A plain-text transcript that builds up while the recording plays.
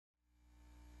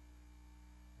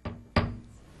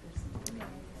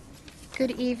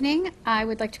Good evening. I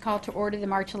would like to call to order the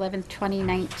March 11th,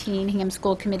 2019 Hingham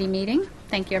School Committee meeting.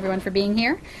 Thank you, everyone, for being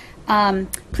here.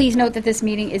 Please note that this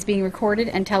meeting is being recorded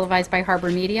and televised by Harbor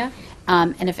Media.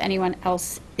 And if anyone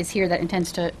else is here that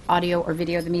intends to audio or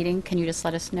video the meeting, can you just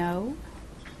let us know?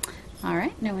 All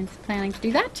right, no one's planning to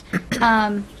do that.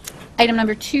 Item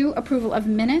number 2, approval of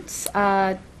minutes.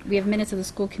 We have minutes of the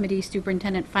school committee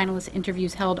superintendent finalist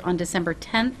interviews held on December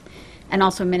 10th, and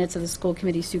also minutes of the school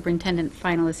committee superintendent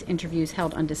finalist interviews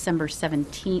held on December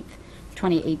 17th,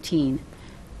 2018.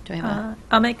 Do I have a...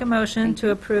 I'll make a motion to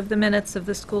approve the minutes of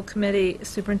the school committee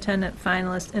superintendent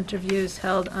finalist interviews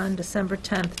held on December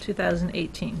 10th,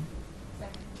 2018.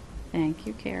 Thank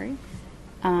you, Carrie.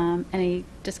 Any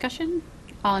discussion?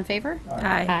 All in favor?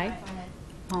 Aye. Aye.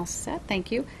 All set.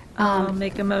 Thank you. I'll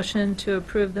make a motion to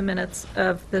approve the minutes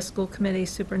of the school committee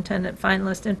superintendent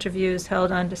finalist interviews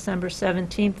held on December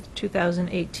 17th,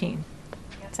 2018.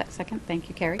 Second. Thank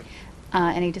you, Carrie.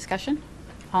 Any discussion?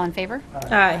 All in favor?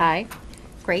 Aye. Aye.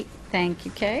 Great. Thank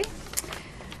you, Kay.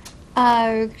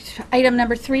 Item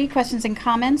number 3, questions and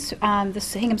comments.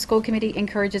 The Hingham School Committee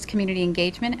encourages community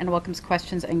engagement and welcomes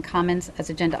questions and comments as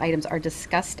agenda items are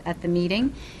discussed at the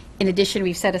meeting. In addition,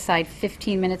 we've set aside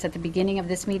 15 minutes at the beginning of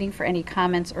this meeting for any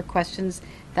comments or questions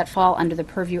that fall under the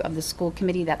purview of the school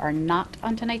committee that are not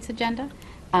on tonight's agenda.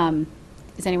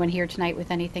 Is anyone here tonight with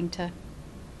anything to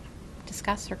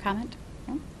discuss or comment?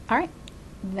 No? All right.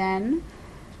 Then,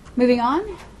 moving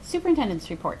on,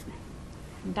 superintendent's report.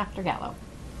 Dr. Gallo.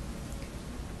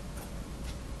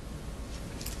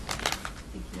 I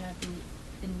think you have the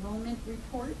enrollment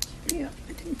report. Yeah,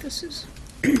 I think this is...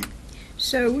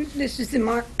 So this is the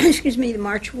the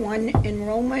March 1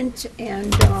 enrollment,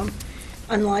 and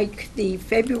unlike the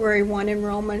February 1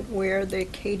 enrollment where the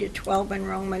K-12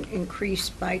 enrollment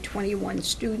increased by 21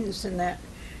 students in that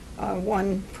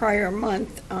one prior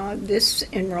month, this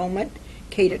enrollment,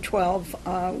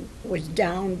 K-12, was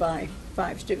down by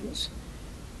 5 students.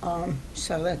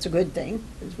 So that's a good thing,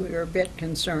 because we were a bit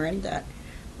concerned that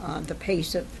the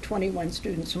pace of 21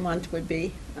 students a month would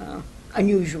be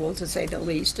unusual, to say the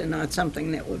least, and not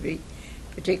something that would be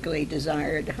particularly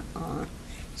desired.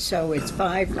 So it's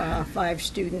five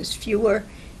students fewer.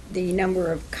 The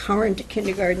number of current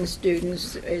kindergarten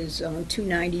students is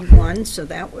 291, so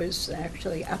that was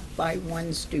actually up by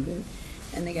 1 student,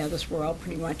 and the others were all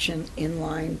pretty much in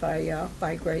line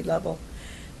by grade level.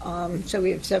 So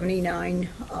we have 79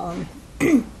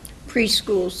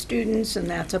 preschool students, and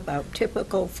that's about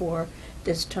typical for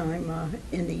this time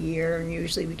in the year, and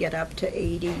usually we get up to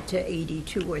 80 to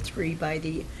 82 or 3 by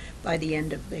the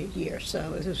end of the year.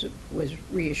 So this was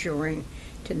reassuring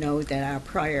to know that our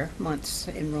prior month's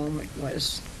enrollment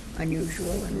was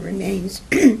unusual and remains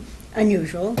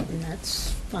unusual, and that's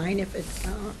fine if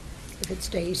it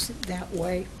stays that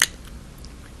way.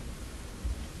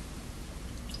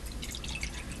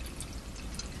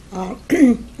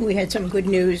 We had some good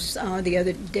news the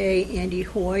other day. Andy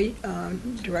Hoy,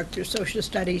 Director of Social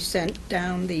Studies, sent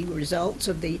down the results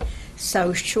of the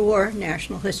South Shore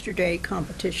National History Day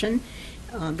competition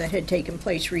that had taken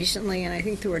place recently, and I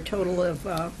think there were a total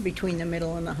of, between the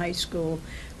middle and the high school,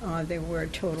 there were a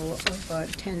total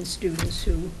of 10 students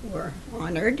who were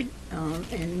honored,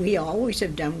 and we always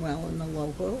have done well in the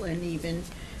local and even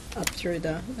up through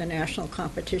the national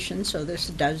competition, so this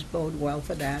does bode well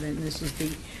for that, and this is the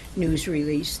news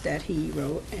release that he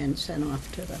wrote and sent off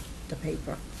to the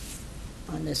paper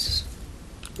on this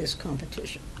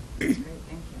competition. Great,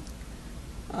 thank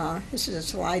you. This is a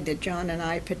slide that John and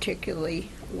I particularly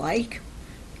like.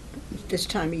 This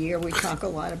time of year we talk a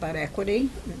lot about equity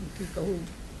and people who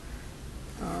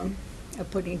are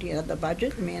putting together the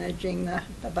budget, managing the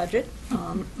budget.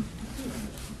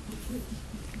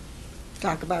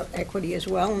 Talk about equity as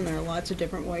well, and there are lots of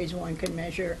different ways one can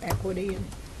measure equity, and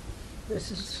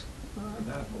this is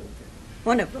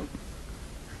one of them.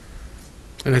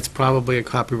 And it's probably a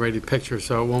copyrighted picture,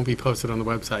 so it won't be posted on the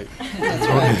website. That's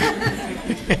right.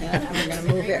 Yeah, I'm going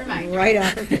to move it right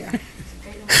off of here.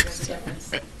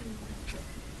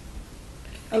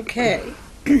 Okay.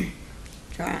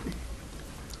 John.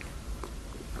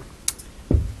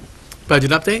 Budget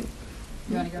update?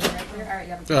 You want to go right here? All right,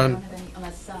 you don't have any,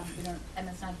 unless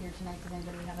Emma's not here tonight, does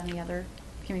anybody have any other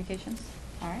communications?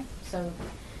 All right, so,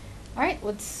 all right,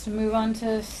 let's move on to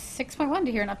 6.1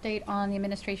 to hear an update on the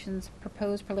administration's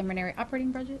proposed preliminary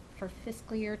operating budget for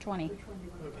fiscal year 20. Okay,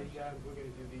 yeah, we're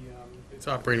going to do the, it's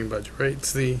operating budget, right?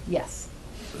 It's the, Yes.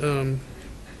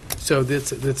 so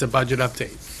it's a budget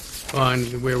update on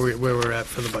where we're at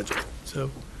for the budget. So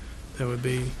that would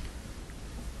be...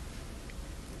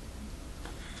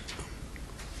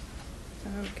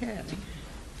 Okay.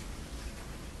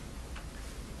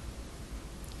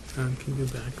 Can you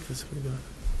go back this way, Dot?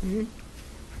 Mhm.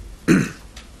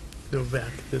 Go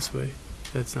back this way.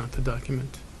 That's not the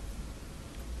document.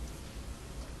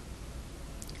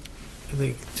 I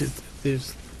think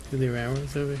are there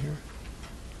arrows over here?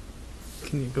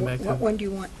 Can you go back to? What one do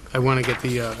you want? I want to get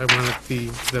the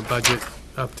budget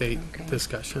update Okay.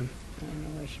 discussion. I don't know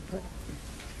where I should put it.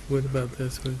 What about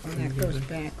this? When that goes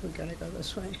back, we gotta go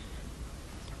this way.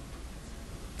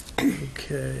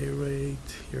 Okay, right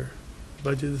here.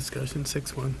 Budget discussion,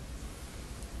 6-1.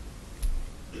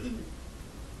 Here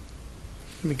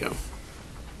we go.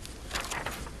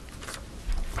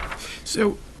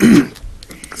 So,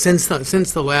 since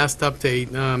the last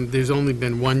update, there's only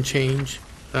been one change.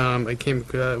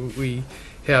 We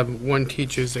have one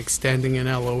teacher's extending an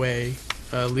LOA,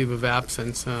 leave of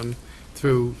absence,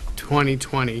 through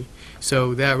 2020.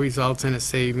 So that results in a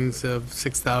savings of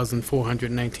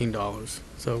 $6,419.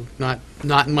 So not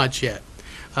much yet.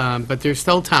 But there's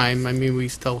still time. I mean, we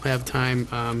still have time.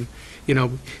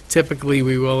 Typically,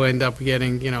 we will end up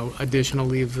getting, additional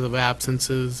leaves of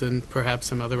absences and perhaps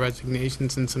some other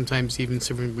resignations and sometimes even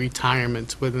some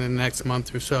retirements within the next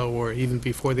month or so, or even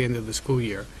before the end of the school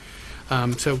year.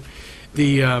 So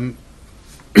the,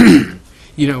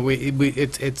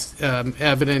 it's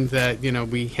evident that,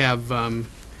 we have,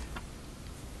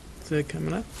 is it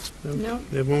coming up? No.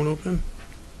 It won't open?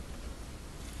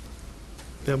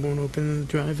 That won't open in the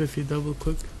drive if you double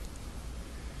click?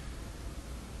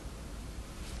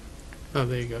 Oh,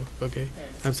 there you go, okay.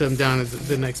 So I'm down at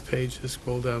the next page, just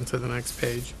scroll down to the next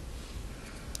page.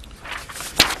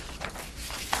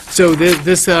 So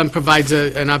this provides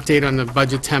an update on the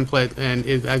budget template, and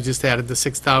I've just added the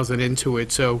 6,000 into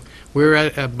it. So we're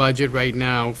at a budget right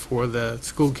now for the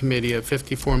school committee of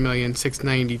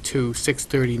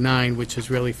 $54,692,639, which is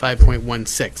really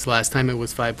 5.16. Last time it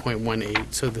was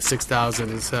 5.18, so the 6,000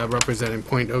 is representing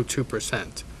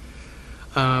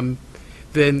 0.02%.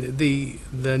 Then the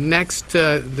next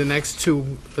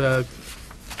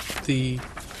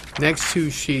two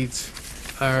sheets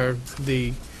are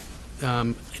the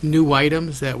new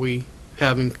items that we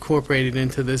have incorporated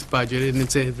into this budget, and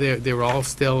they're all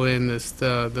still in this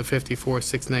the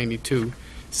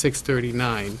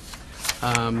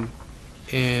 54,692,639,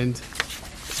 and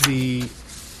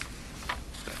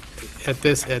at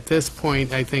this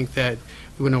point, I think that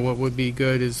what would be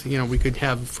good is we could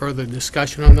have further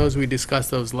discussion on those. We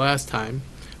discussed those last time,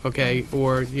 okay?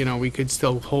 Or we could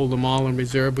still hold them all in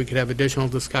reserve. We could have additional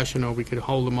discussion, or we could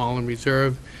hold them all in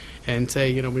reserve and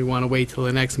say, we want to wait till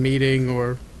the next meeting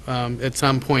or at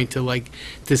some point to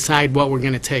decide what we're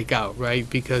going to take out, right?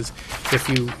 Because if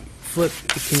you flip,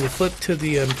 can you flip to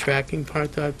the tracking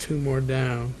part, Dot, 2 more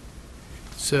down?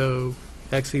 So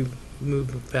actually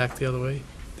move back the other way,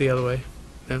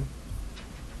 no?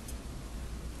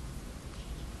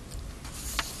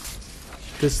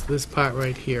 This part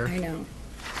right here. I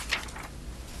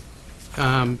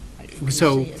know.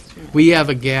 So we have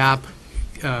a gap.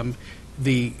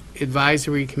 The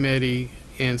advisory committee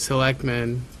and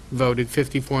selectmen voted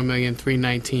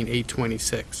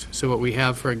 $54,319,826. So what we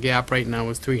have for a gap right now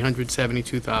is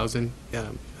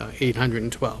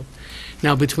 $372,812.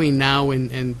 Now, between now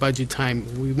and budget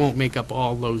time, we won't make up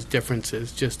all those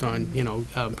differences just on,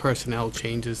 personnel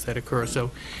changes that occur.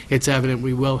 So it's evident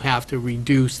we will have to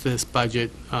reduce this budget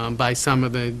by some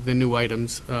of the new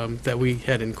items that we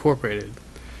had incorporated.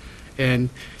 And,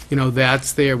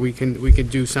 that's there. We could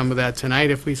do some of that tonight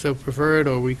if we so preferred,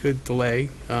 or we could delay.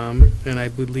 And I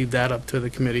would leave that up to the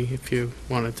committee if you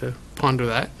wanted to ponder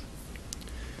that.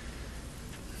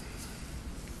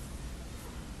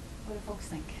 What do folks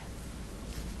think?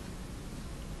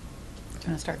 Do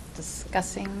you want to start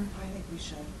discussing? I think we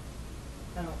should.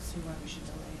 I don't see why we should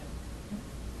delay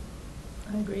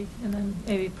it. I agree, and then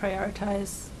maybe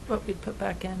prioritize what we'd put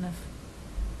back in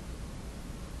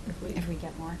If we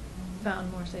get more.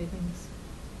 found more savings.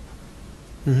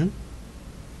 Mm-hmm.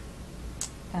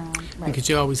 Right. Because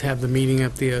you always have the meeting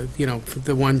at the,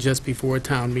 the one just before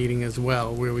town meeting as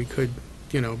well, where we could,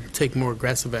 take more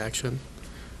aggressive action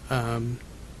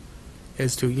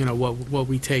as to, what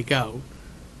we take out.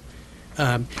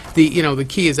 The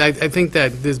key is, I think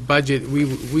that this budget,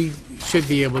 we should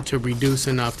be able to reduce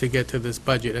enough to get to this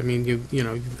budget. I mean,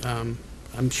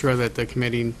 I'm sure that the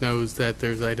committee knows that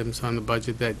there's items on the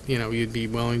budget that, you'd be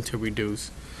willing to reduce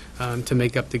to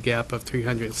make up the gap of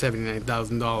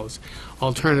 $379,000.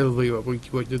 Alternatively,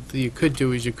 what you could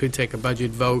do is you could take a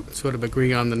budget vote, sort of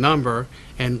agree on the number,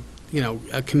 and,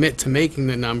 commit to making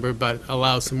the number, but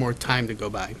allow some more time to go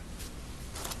by.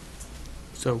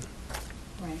 So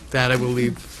Right. that I will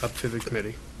leave up to the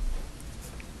committee.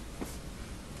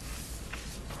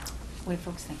 What do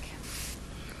folks think?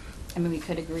 I mean, we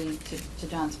could agree to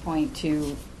John's point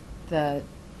to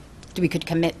we could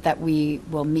commit that we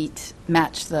will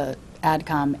match the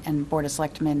AdCom and Board of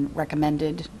Selectmen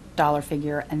recommended dollar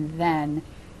figure, and then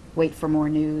wait for more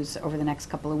news over the next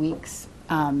couple of weeks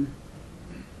to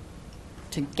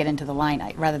get into the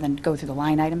rather than go through the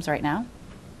line items right now?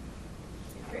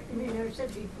 I mean, I said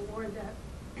before that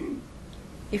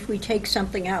if we take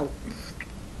something out,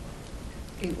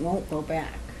 it won't go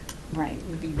back. Right. It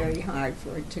would be very hard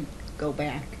for it to go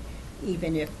back,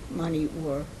 even if money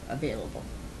were available.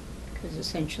 Because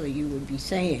essentially you would be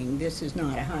saying, this is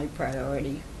not a high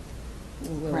priority, we're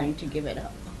willing Right. to give it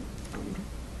up.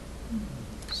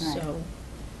 So,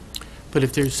 But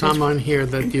if there's some on here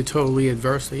that you're totally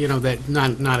adverse, that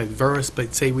not adverse,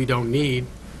 but say we don't need,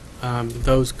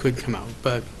 those could come out.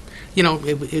 But,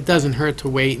 it doesn't hurt to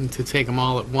wait and to take them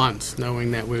all at once,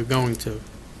 knowing that we're going to,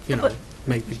 But-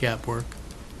 make the gap work.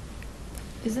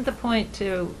 Isn't the point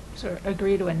to sort of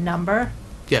agree to a number,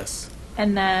 Yes.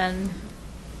 and then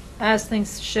as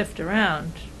things shift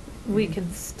around, we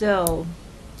can still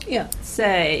yeah.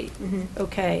 say, Mhm.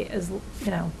 okay,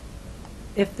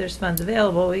 if there's funds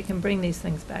available, we can bring these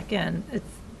things back in.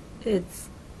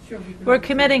 We're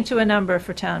committing to a number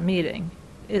for town meeting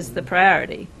is the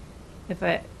priority,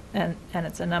 and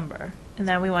it's a number. And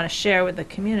then we want to share with the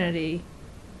community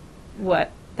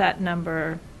what that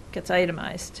number gets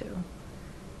itemized to,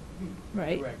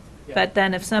 right? Correct, yeah. But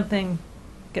then if something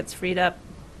gets freed up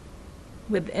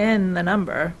within the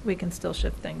number, we can still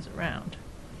shift things around.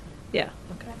 Yeah,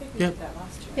 okay. I think we Yeah. did that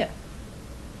last year. Yeah.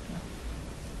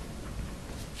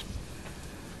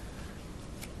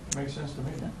 Makes sense to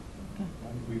me. Okay. Why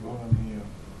don't we vote on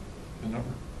the number?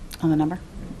 On the number?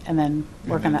 And then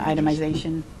work on the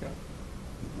itemization? Yeah.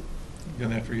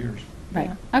 Done that for years. Right,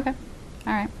 Yeah. okay,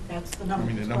 all right. That's the I number.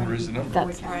 mean, the number is the number.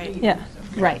 That's- Right. Yeah.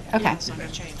 Right, okay. It's not gonna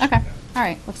change. Okay, all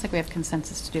right, looks like we have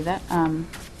consensus to do that. Does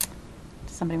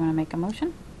somebody want to make a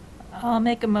motion? I'll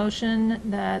make a motion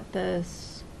that the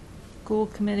school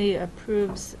committee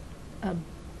approves a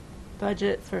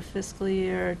budget for fiscal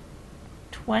year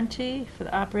 20 for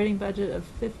the operating budget of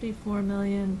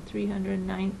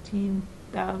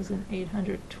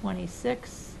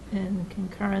 $54,319,826 in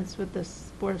concurrence with the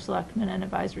Board of Selectmen and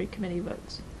Advisory Committee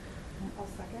votes. I'll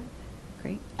second.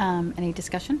 Great, any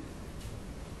discussion?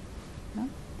 No? All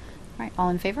right, all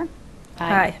in favor?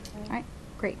 Aye. All right,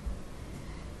 great.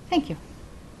 Thank you.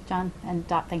 John and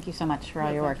Dot, thank you so much for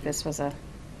all your work. This was a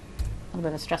little bit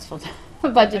of a stressful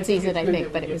budget season, I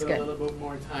think, but it was A good. little bit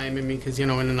more time, because, in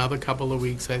another couple of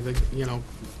weeks, I think,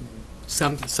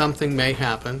 something may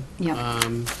happen. Yep.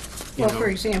 Well, for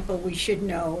example, we should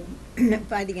know,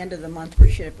 by the end of the month, we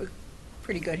should have a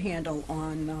pretty good handle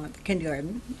on the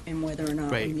kindergarten and whether or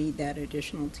not we Right. need that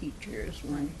additional teacher is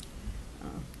one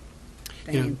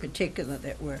thing Yeah. in particular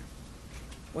that we're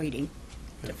waiting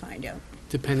to find out.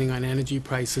 Depending on energy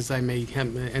prices, I may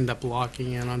end up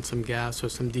locking in on some gas or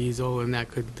some diesel, and that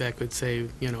could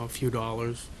save, a few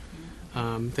dollars.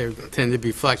 They tend to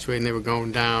be fluctuating, they were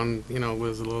going down,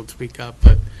 was a little tweak up,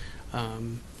 but,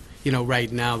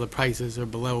 right now, the prices are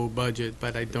below budget,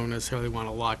 but I don't necessarily want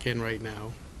to lock in right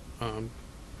now,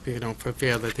 for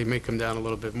fear that they may come down a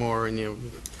little bit more, and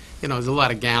there's a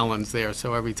lot of gallons there,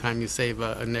 so every time you save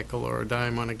a nickel or a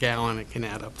dime on a gallon, it can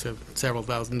add up to several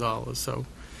 $1,000s, so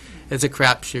it's a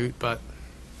crapshoot, but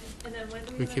And then when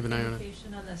do We keep an eye on it.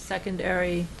 communication on the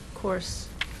secondary course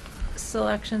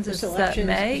selections? The Is that selections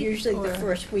May? usually the or-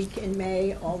 first week in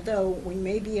May, although we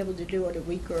may be able to do it a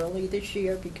week early this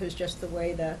year because just the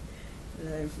way the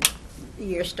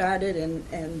year started and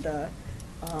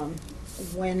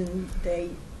when they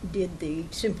did the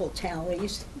simple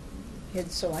tallies,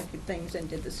 had selected things and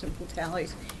did the simple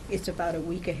tallies, it's about a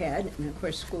week ahead, and of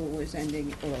course, school is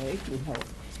ending early, we hope.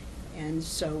 And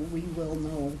so we will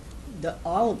know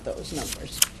all of those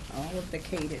numbers, all of the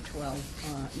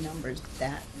K-12 numbers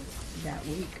that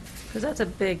week. Because that's a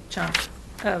big chunk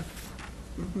of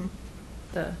Mhm.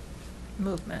 the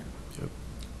movement.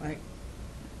 Right.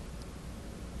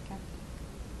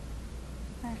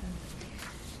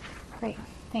 Great,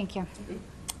 thank you.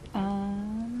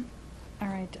 All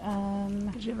right,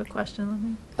 Did you have a question,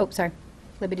 Libby? oh, sorry.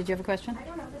 Libby, did you have a question? I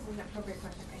don't know if this is an appropriate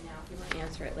question right now. If you want to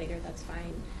answer it later, that's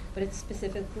fine. But it's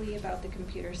specifically about the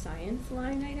computer science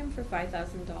line item for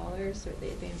 $5,000, or the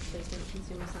advanced placement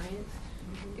consumer science.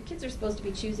 If kids are supposed to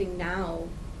be choosing now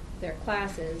their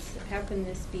classes, how can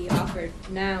this be offered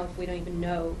now if we don't even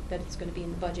know that it's going to be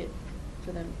in the budget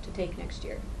for them to take next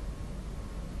year?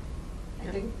 I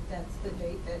think that's the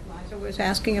date that Liza was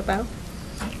asking about.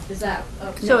 Is that?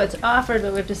 So it's offered,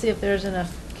 but we have to see if there's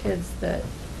enough kids that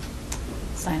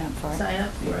Sign up for it. sign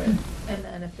up for it. And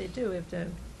then if they do, we have to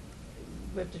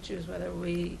we have to choose whether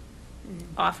we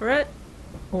offer it,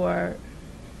 or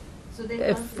So they've gone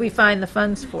if through we the find the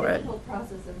funds for it. difficult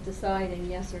process of deciding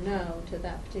yes or no to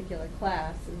that particular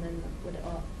class, and then would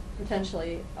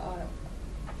potentially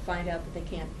find out that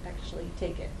they can't actually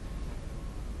take it.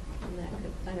 And that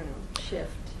could, I don't know,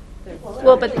 shift their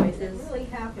Well, but- choices. It really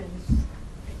happens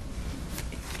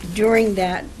during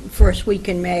that first week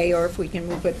in May, or if we can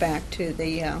move it back to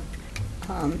the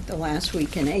last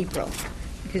week in April,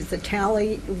 because the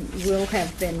tally will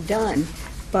have been done,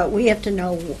 but we have to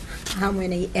know how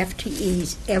many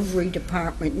FTEs every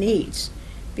department needs,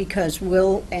 because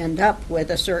we'll end up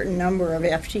with a certain number of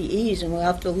FTEs, and we'll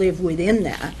have to live within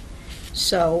that.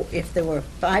 So if there were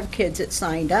 5 kids that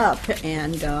signed up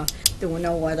and there were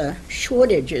no other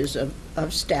shortages of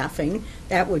staffing,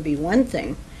 that would be one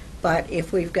thing. But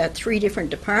if we've got 3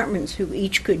 different departments who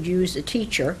each could use a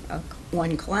teacher,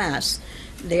 one class,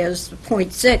 there's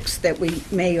 0.6 that we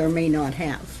may or may not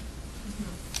have.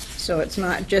 So it's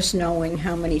not just knowing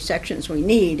how many sections we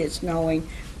need, it's knowing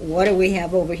what do we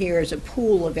have over here as a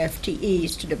pool of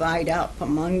FTEs to divide up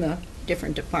among the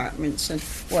different departments, and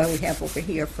what do we have over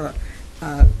here for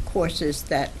courses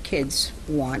that kids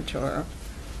want, or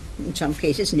in some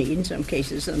cases need, in some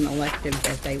cases an elective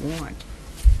that they want.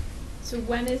 So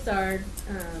when is the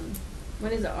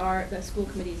school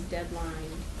committee's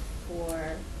deadline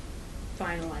for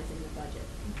finalizing the budget?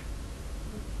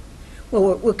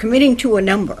 Well, we're committing to a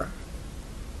number.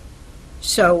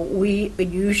 So we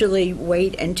usually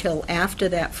wait until after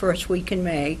that first week in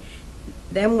May.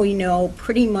 Then we know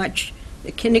pretty much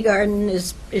the kindergarten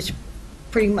is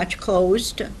pretty much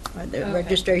closed. The Okay.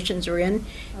 registrations are in.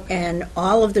 Okay. And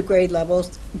all of the grade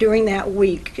levels. During that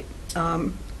week,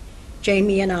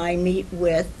 Jamie and I meet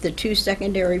with the 2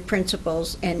 secondary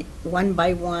principals, and one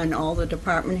by one, all the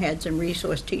department heads and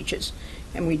resource teachers.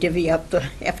 And we divvy up the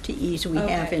FTEs we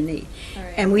have Okay. in the. All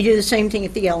right. And we do the same thing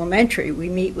at the elementary. We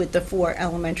meet with the 4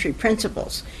 elementary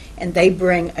principals, and they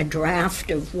bring a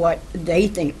draft of what they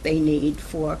think they need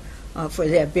for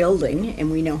their building,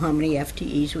 and we know how many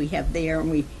FTEs we have there,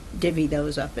 and we divvy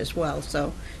those up as well.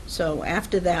 So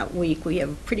after that week, we have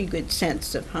a pretty good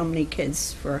sense of how many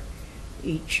kids for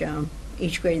each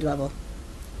grade level,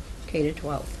 K to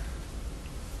 12.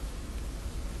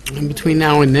 And between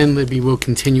now and then, Libby will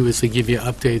continuously give you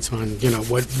updates on, you know,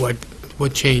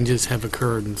 what changes have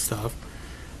occurred and stuff.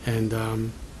 And,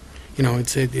 you know,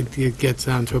 it gets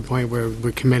down to a point where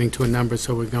we're committing to a number,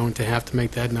 so we're going to have to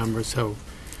make that number. So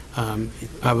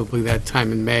probably that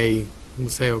time in May, we'll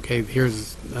say, okay,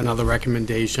 here's another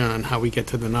recommendation on how we get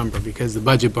to the number, because the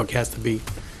budget book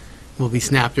will be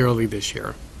snapped early this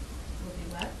year.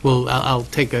 Well, I'll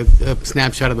take a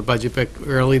snapshot of the budget book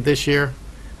early this year.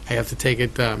 I have to take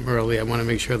it early. I want to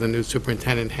make sure the new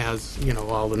superintendent has, you know,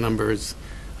 all the numbers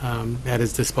at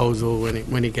his disposal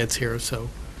when he gets here. So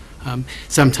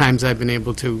sometimes I've been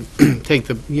able to take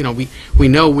the, you know, we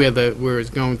know where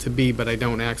it's going to be, but I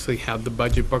don't actually have the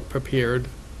budget book prepared.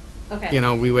 Okay. You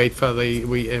know, we wait for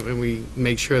we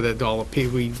make sure that all the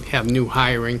people, we have new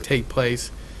hiring take place.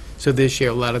 So this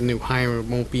year, a lot of new hiring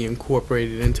won't be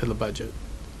incorporated into the budget.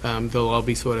 They'll all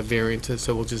be sort of variances,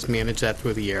 so we'll just manage that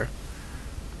through the year.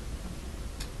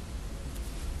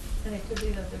 And it could be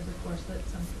that there's a course that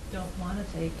some don't want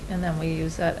to take, and then we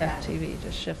use that FTV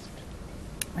to shift.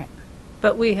 Right.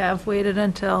 But we have waited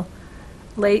until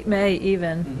late May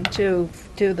even to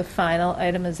do the final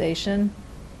itemization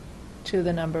to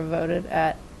the number voted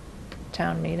at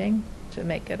town meeting, to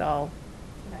make it all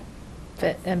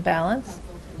fit and balance.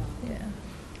 Yeah.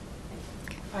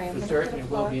 I am Certainly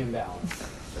will be in balance.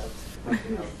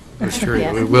 That's true,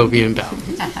 it will be in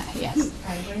balance. Yes,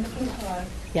 I'm going to put a plug.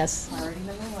 yes, Priority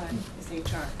number 1 is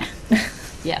HR.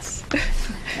 yes. HR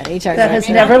That has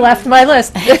director. never left my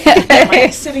list.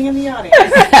 I'm sitting in the audience.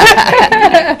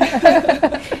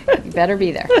 You better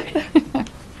be there.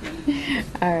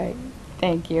 All right,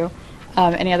 thank you.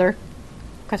 Any other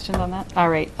questions on that? All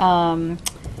right. All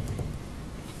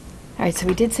right, so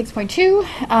we did 6.2,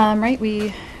 right?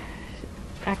 We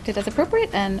acted as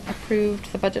appropriate and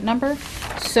approved the budget number.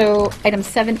 So item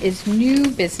 7 is new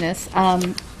business,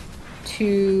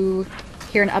 to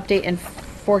hear an update and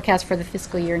forecast for the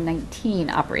fiscal year 19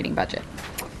 operating budget.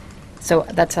 So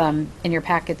that's in your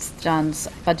packets, John's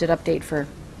budget update for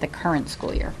the current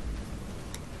school year.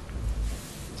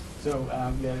 So,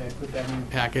 yeah, I put that in the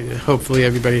packet. Hopefully,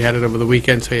 everybody had it over the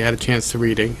weekend, so you had a chance to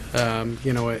reading.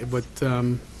 You know, what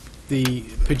the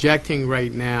projecting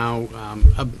right now,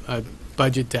 a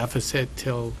budget deficit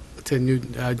to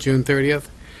June 30th,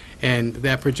 and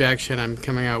that projection I'm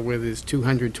coming out with is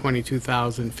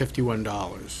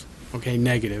 $222,051, okay,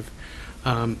 negative.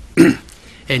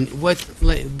 And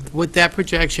what that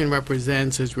projection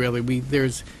represents is really,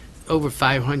 there's over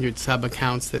 500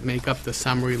 sub-accounts that make up the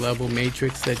summary level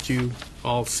matrix that you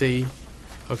all see,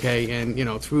 okay? And, you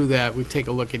know, through that, we take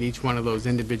a look at each one of those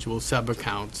individual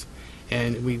sub-accounts,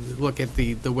 and we look at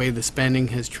the way the spending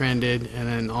has trended, and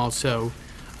then also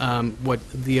what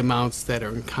the amounts that are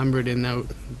encumbered in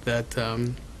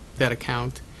that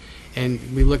account. And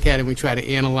we look at it and we try to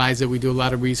analyze it. We do a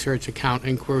lot of research, account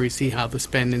inquiry, see how the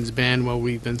spending's been, what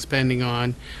we've been spending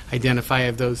on, identify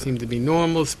if those seem to be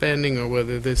normal spending or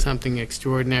whether there's something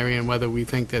extraordinary, and whether we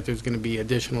think that there's going to be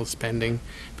additional spending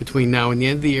between now and the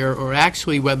end of the year, or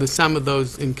actually whether some of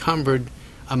those encumbered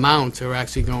amounts are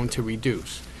actually going to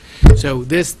reduce. So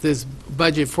this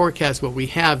budget forecast, what we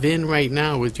have in right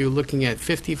now is you're looking at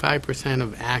 55%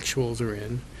 of actuals are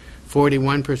in,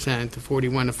 41% to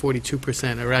 41 to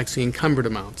 42% are actually encumbered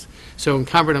amounts. So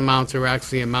encumbered amounts are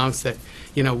actually amounts that,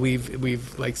 you know,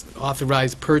 we've like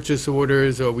authorized purchase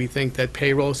orders, or we think that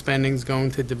payroll spending is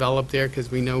going to develop there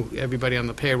because we know everybody on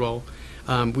the payroll.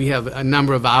 We have a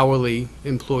number of hourly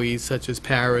employees such as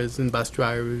paras and bus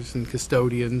drivers and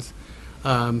custodians.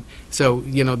 So,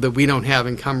 you know, that we don't have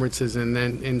encumbrances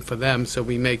in for them, so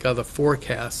we make other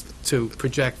forecasts to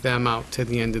project them out to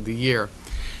the end of the year.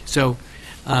 So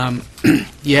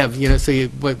you have, you know, so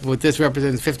what this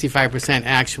represents 55%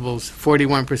 actuals,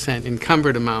 41%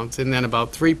 encumbered amounts, and then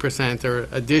about 3% are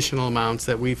additional amounts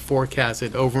that we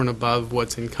forecasted over and above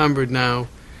what's encumbered now.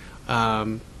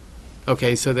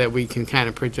 Okay, so that we can kind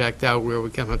of project out where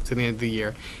we come up to the end of the year.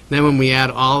 And then when we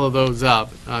add all of those up,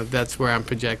 that's where I'm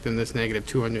projecting this negative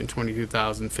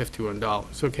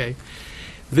 $222,051, okay?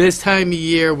 This time of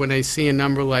year, when I see a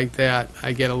number like that,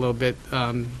 I get a little bit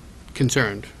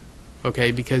concerned,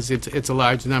 okay, because it's a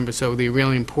large number. So the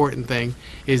really important thing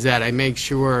is that I make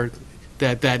sure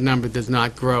that that number does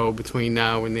not grow between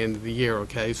now and the end of the year,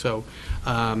 okay? So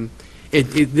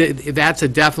that's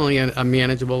definitely a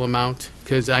manageable amount,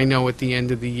 because I know at the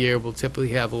end of the year we'll typically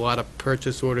have a lot of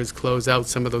purchase orders close out.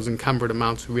 Some of those encumbered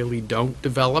amounts really don't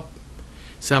develop.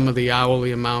 Some of the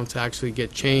hourly amounts actually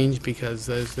get changed because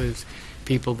there's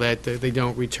people that they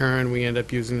don't return. We end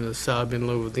up using the sub in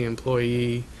lieu of the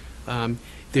employee.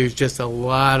 There's just a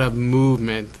lot of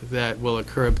movement that will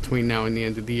occur between now and the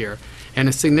end of the year. And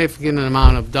a significant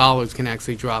amount of dollars can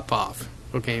actually drop off.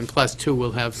 Okay, and plus two,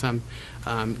 we'll have some,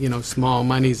 you know, small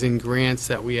monies in grants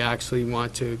that we actually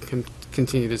want to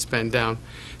continue to spend down.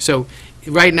 So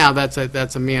right now, that's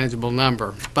a manageable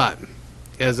number. But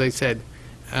as I said,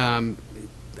 I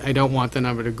don't want the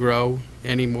number to grow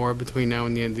anymore between now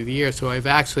and the end of the year. So I've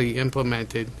actually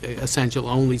implemented essential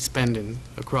only spending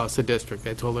across the district.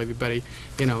 I told everybody,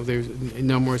 you know, there's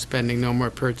no more spending, no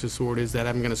more purchase orders, that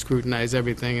I'm going to scrutinize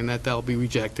everything, and that they'll be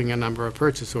rejecting a number of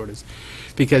purchase orders.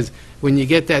 Because when you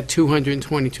get that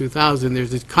 222,000,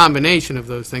 there's a combination of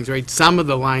those things, right? Some of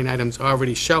the line items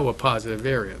already show a positive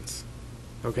variance.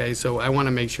 Okay, so I want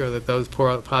to make sure that those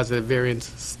positive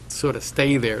variances sort of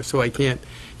stay there, so I can't,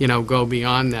 you know, go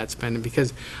beyond that spending,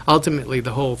 because ultimately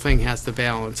the whole thing has to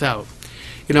balance out.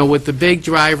 You know, what the big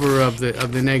driver of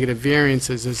the negative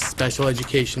variances is special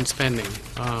education spending.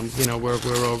 You know, we're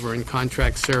over in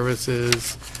contract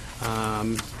services.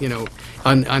 You know,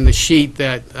 on the sheet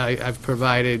that I've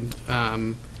provided,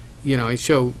 you know, I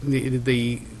show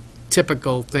the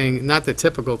typical thing, not the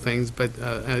typical things, but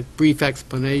a brief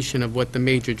explanation of what the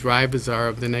major drivers are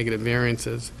of the negative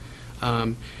variances.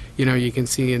 You know, you can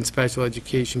see in special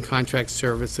education contract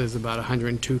services about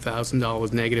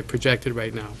 $102,000 negative projected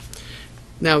right now.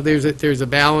 Now, there's a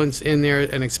balance in there,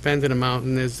 an expended amount,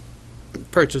 and there's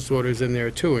purchase orders in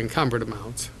there too, encumbered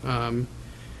amounts.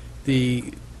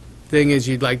 The thing is,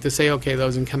 you'd like to say, okay,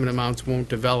 those encumbered amounts won't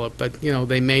develop, but, you know,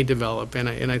 they may develop, and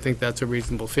I think that's a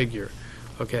reasonable figure.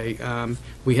 Okay,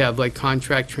 we have like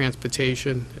contract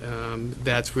transportation.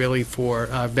 That's really for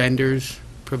vendors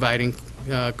providing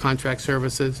contract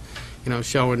services. You know,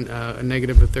 showing a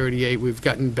negative of 38. We've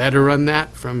gotten better on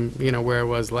that from, you know, where it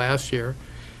was last year,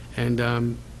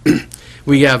 and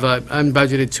we have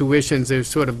unbudgeted tuitions. There's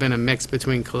sort of been a mix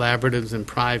between collaboratives and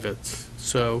privates.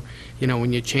 So, you know,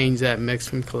 when you change that mix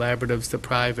from collaboratives to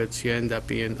privates, you end up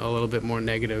being a little bit more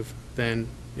negative than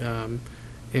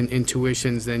in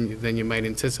tuitions than you might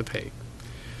anticipate.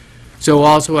 So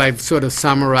also I've sort of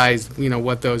summarized, you know,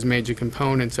 what those major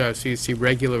components are. So you see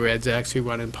regular ed's actually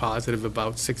running positive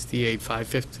about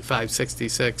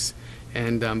 566,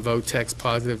 and VOTEX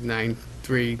positive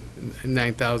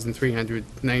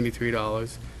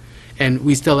 $9,393. And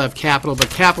we still have capital,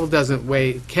 but capital doesn't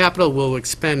weigh. Capital will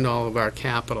expend all of our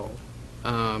capital.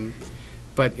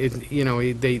 But, you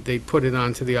know, they put it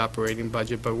onto the operating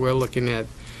budget, but we're looking at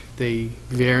the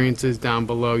variances down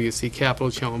below, you see capital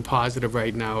showing positive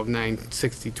right now of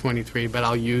 960.23, but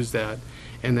I'll use that,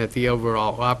 and that the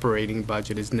overall operating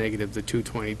budget is negative the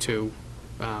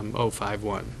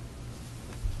 222,051.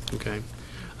 Okay.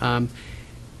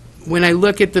 When I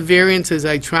look at the variances,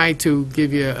 I try to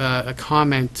give you a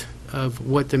comment of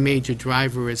what the major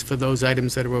driver is for those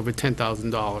items that are over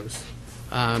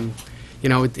 $10,000. You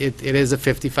know, it is a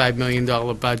 $55 million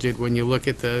budget. When you look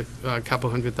at the couple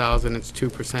hundred thousand, it's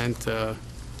 2%,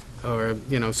 or,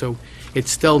 you know, so it's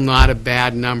still not a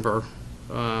bad number,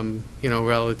 you know,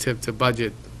 relative to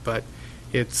budget, but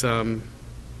it's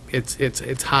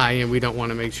high, and we don't want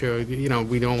to make sure, you know,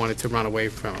 we don't want it to run away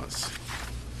from us.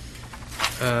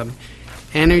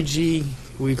 Energy,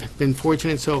 we've been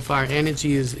fortunate so far.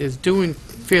 Energy is doing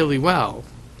fairly well,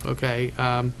 okay?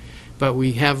 But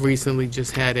we have recently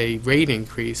just had a rate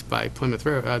increase by Plymouth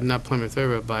River, not Plymouth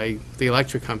River, by the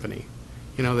electric company.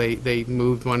 You know, they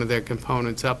moved one of their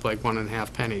components up like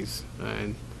 1.5 pennies,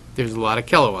 and there's a lot of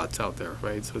kilowatts out there,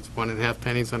 right? So it's 1.5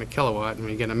 pennies on a kilowatt, and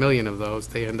when you get 1 million of those,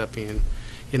 they end up being,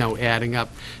 you know, adding up.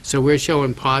 So we're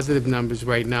showing positive numbers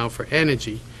right now for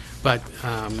energy, but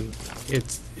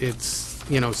it's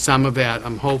you know, some of that,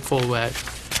 I'm hopeful that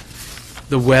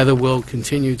the weather will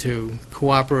continue to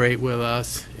cooperate with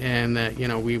us, and that, you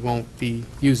know, we won't be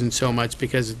using so much,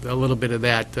 because a little bit of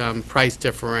that price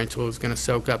differential is going to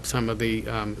soak up some of the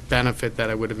benefit that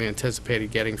I would have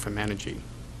anticipated getting from energy.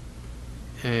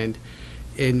 And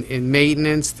in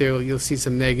maintenance, you'll see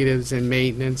some negatives in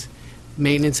maintenance.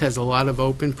 Maintenance has a lot of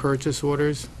open purchase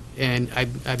orders, and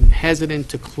I'm hesitant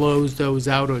to close those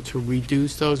out or to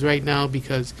reduce those right now,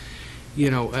 because, you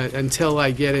know, until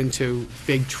I get into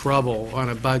big trouble on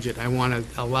a budget, I want to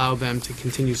allow them to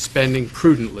continue spending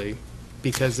prudently,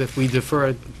 because if we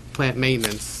defer plant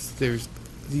maintenance,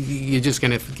 you're just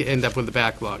going to end up with a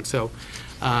backlog. So,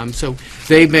 so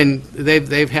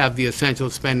they've had the essential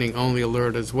spending only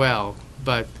alert as well,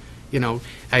 but, you know,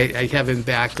 I haven't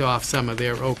backed off some of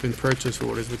their open purchase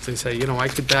orders, which they say, you know, I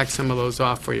could back some of those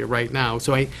off for you right now.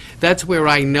 So that's where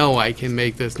I know I can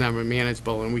make this number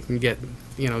manageable, and we can get,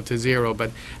 you know, to zero,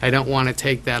 but I don't want to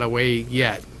take that away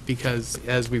yet, because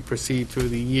as we proceed through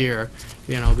the year,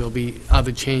 you know, there'll be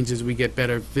other changes. We get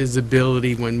better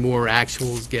visibility when more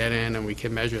actuals get in, and we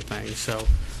can measure things. So,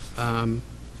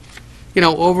 you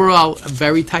know, overall, a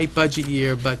very tight budget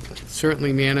year, but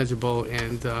certainly manageable,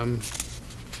 and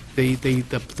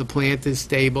the plant is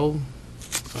stable,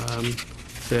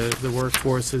 the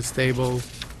workforce is stable.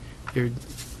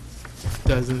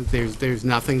 There's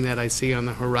nothing that I see on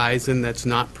the horizon that's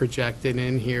not projected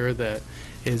in here that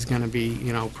is going to be,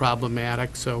 you know,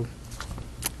 problematic. So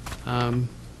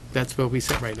that's where we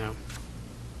sit right now.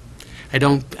 I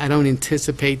don't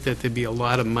anticipate that there'd be a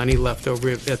lot of money left over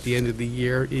at the end of the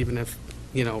year, even if,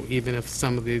 you know, even if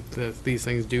some of these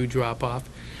things do drop off.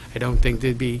 I don't think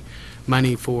there'd be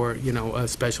money for, you know, a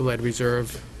special ed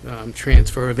reserve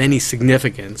transfer of any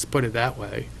significance, put it that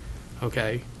way,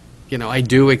 okay? You know, I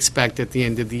do expect at the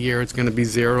end of the year it's going to be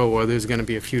zero, or there's going to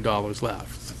be a few dollars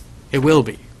left. It will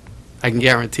be. I can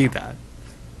guarantee that,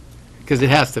 because it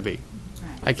has to be.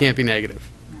 I can't be negative.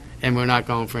 And we're not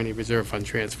going for any reserve fund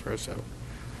transfer, so.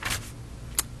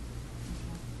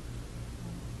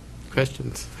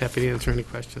 Questions? Happy to answer any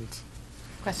questions.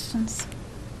 Questions?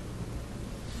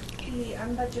 The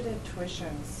unbudgeted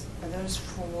tuitions, are those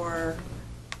for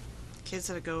kids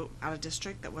that go out of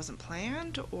district that wasn't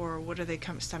planned, or what are they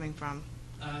stemming from?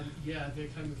 Yeah, they're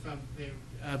coming from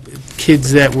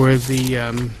kids that were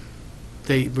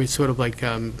they were sort of like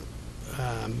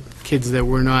kids that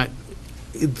were not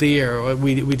there, or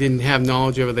we didn't have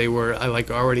knowledge of. They were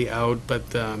like already out,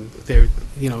 but they're,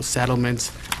 you know,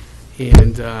 settlements,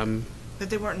 and But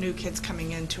they weren't new kids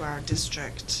coming into our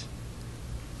district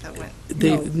that went?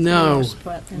 no.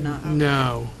 But they're not.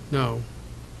 No.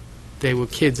 They were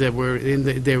kids that were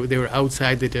they were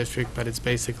outside the district, but it's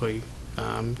basically,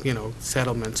 you know,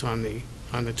 settlements on the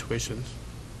tuitions.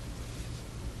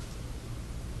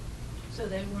 So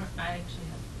they weren't, I actually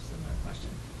have a similar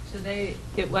question. So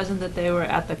it wasn't that they were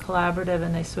at the collaborative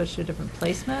and they switched to a different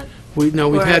placement? We've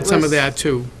Or had it some of was- that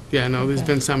too. Yeah, no, there's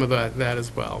Okay. been some of that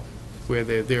as well, where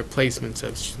their placements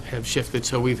have shifted.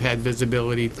 So we've had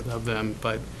visibility of them,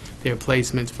 but their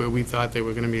placements where we thought they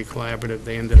were going to be a collaborative,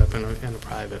 they ended up in a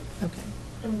private. Okay.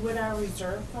 And would our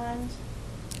reserve fund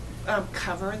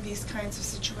cover these kinds of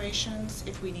situations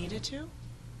if we needed to?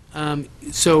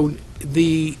 So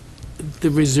the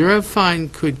reserve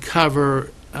fund could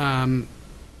cover, The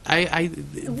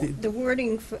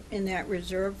wording in that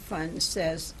reserve fund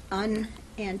says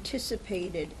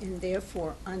unanticipated and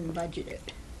therefore unbudgeted.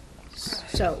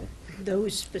 So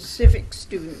those specific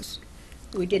students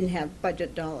we didn't have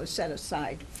budget dollars set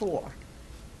aside for.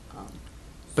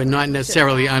 But not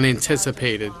necessarily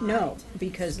unanticipated. No,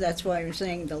 because that's why I'm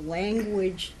saying the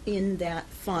language in that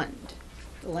fund,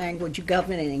 the language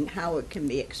governing how it can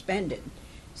be expended,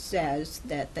 says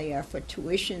that they are for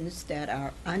tuitions that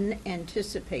are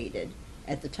unanticipated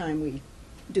at the time we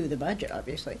do the budget,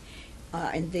 obviously,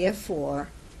 and therefore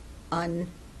unbudgeted.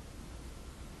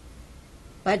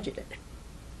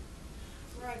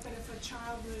 Right, but if a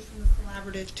child moves from the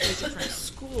collaborative to a different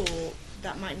school,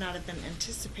 that might not have been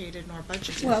anticipated nor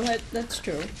budgeted. Well, that's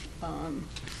true.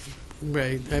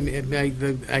 Right, I mean,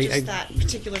 Just that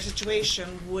particular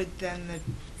situation, would then the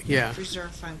Yeah.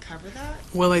 reserve fund cover that?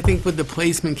 Well, I think with the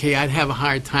placement, Kay, I'd have a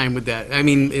hard time with that. I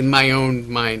mean, in my own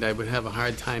mind, I would have a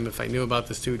hard time if I knew about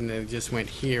the student and it just went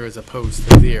here as opposed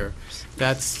to there.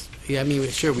 That's, yeah, I mean,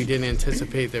 sure, we didn't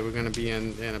anticipate they were going to be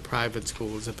in a private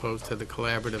school as opposed to the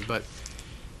collaborative, but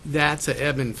that's a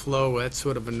ebb and flow. That's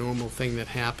sort of a normal thing that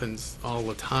happens all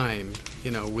the time,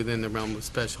 you know, within the realm of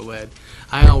special ed.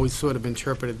 I always sort of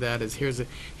interpreted that as here's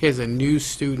a new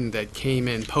student that came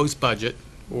in post-budget,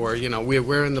 or, you know,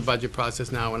 we're in the budget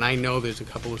process now, and I know there's a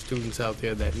couple of students out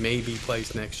there that may be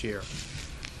placed next year.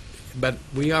 But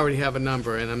we already have a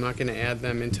number, and I'm not going to add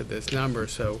them into this number,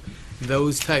 so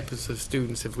those types of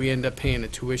students, if we end up paying a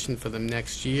tuition for them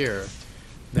next year,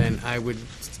 then I would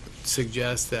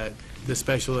suggest that the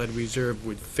special ed reserve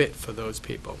would fit for those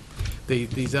people.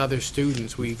 These other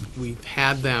students, we've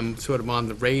had them sort of on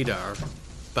the radar,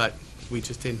 but we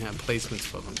just didn't have placements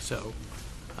for them, so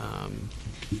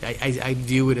I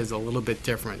view it as a little bit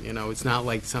different, you know. It's not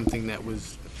like something that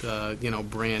was, you know,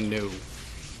 brand new.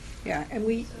 Yeah, and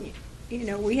we, you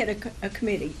know, we had a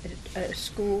committee, a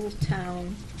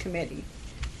school-town committee.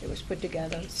 It was put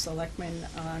together, selectmen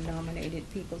nominated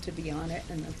people to be on it,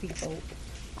 and the people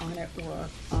on it were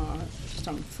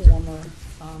some former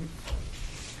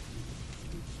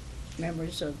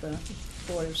members of the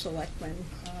Board of Selectmen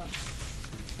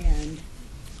and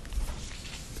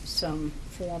some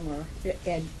former,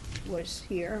 Ed was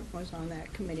on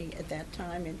that committee at that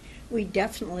time, and we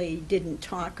definitely didn't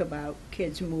talk about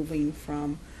kids moving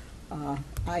from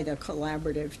either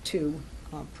collaborative to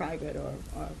private or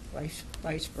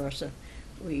vice versa.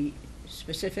 We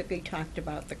specifically talked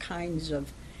about the kinds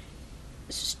of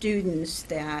students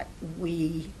that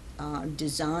we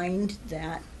designed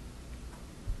that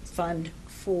fund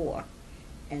for,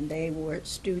 and they were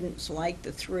students like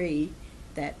the three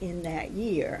that in that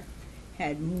year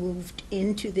had moved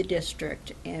into the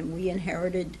district, and we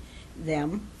inherited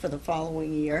them for the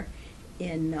following year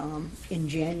in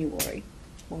January,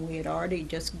 when we had already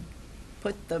just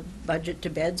put the budget to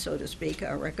bed, so to speak,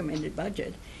 our recommended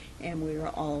budget, and we were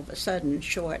all of a sudden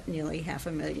short nearly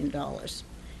 $500,000.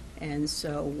 And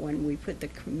so when we put the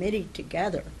committee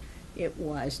together, it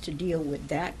was to deal with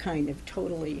that kind of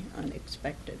totally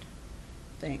unexpected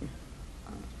thing.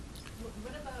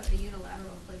 What about a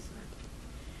unilateral placement?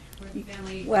 Where the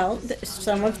family Well, just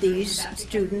some of goes these back together?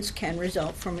 students can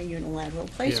result from a unilateral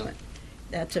placement.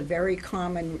 That's a very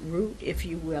common route, if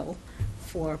you will,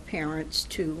 for parents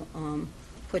to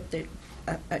put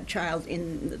a child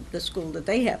in the school that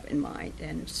they have in mind.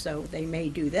 And so they may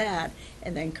do that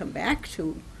and then come back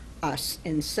to us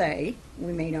and say,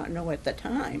 we may not know at the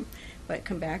time, but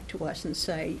come back to us and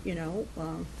say, you know,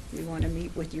 we want to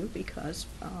meet with you because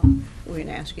we're going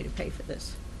to ask you to pay for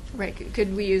this. Right,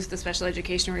 could we use the special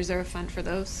education reserve fund for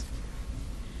those?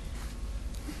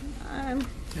 I'm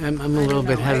a I little don't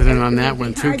bit know. hesitant It on would that be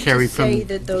one too, hard to Carrie, from say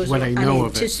that those what are I know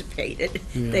of it. unanticipated.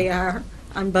 Yeah. They are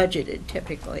unbudgeted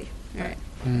typically. Right.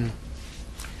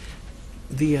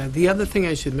 The other thing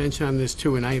I should mention on this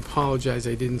too, and I apologize,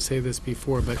 I didn't say this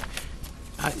before, but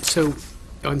so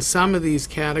on some of these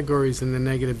categories in the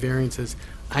negative variances,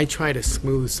 I try to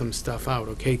smooth some stuff out,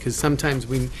 okay? Because sometimes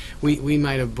we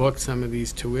might have booked some of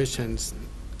these tuitions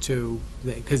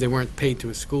because they weren't paid to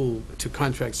a school, to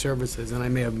contract services, and I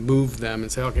may have moved them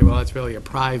and said, okay, well, that's really a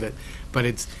private, but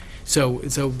it's, so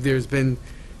there's been,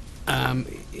 I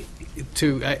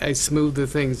smooth the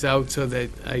things out so that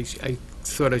I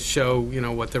sort of show, you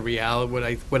know, what the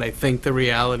reality, what I think the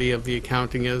reality of the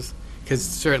accounting is, because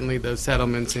certainly those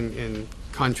settlements in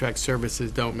contract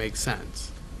services don't make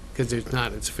sense, because there's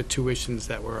not, it's for tuitions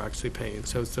that we're actually paying,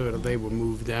 so sort of they were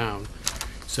moved down.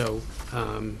 So,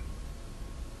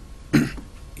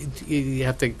 you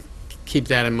have to keep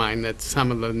that in mind, that some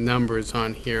of the numbers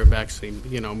on here have actually,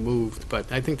 you know, moved,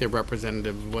 but I think they're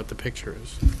representative of what the picture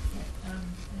is.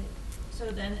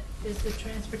 So then, is the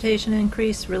transportation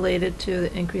increase related to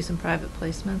the increase in private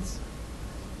placements?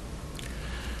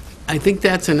 I think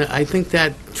that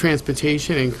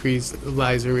transportation increase,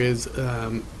 Liza, is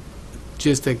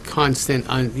just a constant,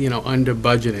 under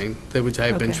budgeting, which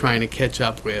I've been Okay. trying to catch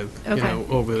up with, Okay.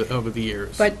 over the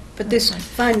years. But this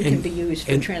fund can And- be used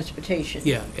for and- transportation.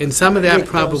 Yeah, and some of that With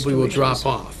those probably will tuitions. drop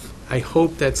off. I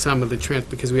hope that some of the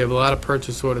because we have a lot of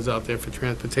purchase orders out there for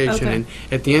transportation. Okay. And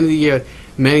at the end of the year,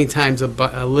 many times a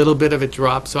little bit of it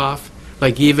drops off.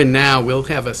 Like even now, we'll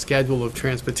have a schedule of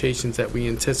transportations that we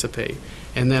anticipate.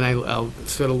 And then I'll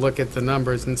sort of look at the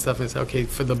numbers and stuff and say, okay,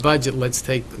 for the budget, let's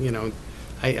take,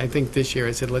 I think this year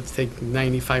I said, let's take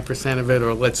 95% of it,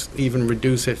 or let's even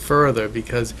reduce it further,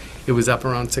 because it was up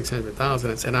around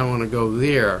 600,000. I said, I don't want to go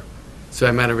there. So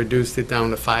I might have reduced it down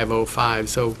to 505.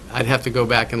 So I'd have to go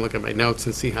back and look at my notes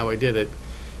and see how I did it,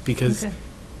 because, Okay.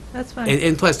 That's fine.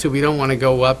 and plus too, we don't want to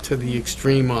go up to the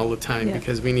extreme all the time, Yeah.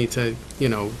 because we need to,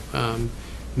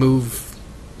 move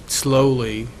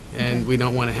slowly, and Okay. we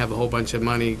don't want to have a whole bunch of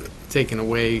money taken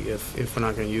away if we're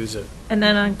not going to use it. And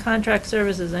then on contract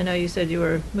services, I know you said you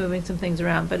were moving some things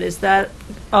around, but is that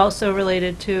also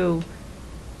related to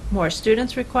more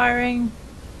students requiring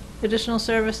additional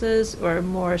services, or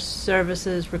more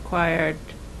services required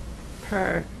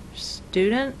per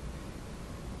student?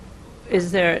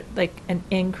 Is there like an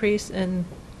increase in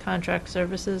contract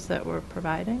services that we're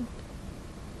providing?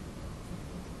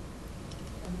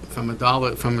 From a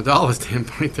dollar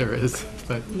standpoint, there is,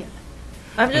 but.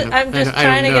 I'm just I don't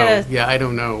trying to know. get Yeah, I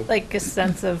don't know. a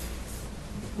sense of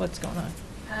what's going on.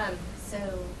 So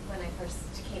when I first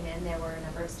came in, there were a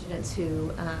number of students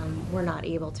who were not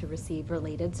able to receive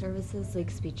related services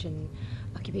like speech and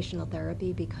occupational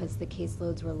therapy because the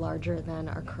caseloads were larger than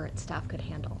our current staff could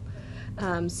handle.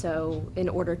 So in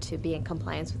order to be in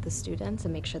compliance with the students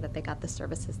and make sure that they got the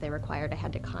services they required, I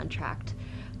had to contract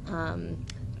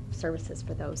services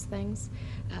for those things.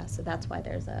 So that's why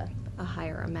there's a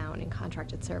higher amount in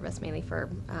contracted service, mainly for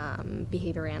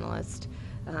behavior analyst,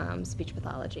 speech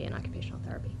pathology, and occupational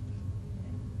therapy.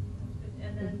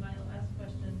 And then my last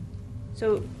question.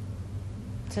 So,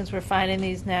 since we're finding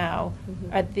these now,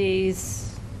 Mhm.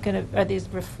 are these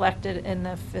reflected in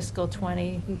the fiscal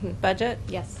 '20 Mhm. budget?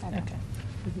 Yes. Okay.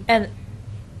 Mhm. And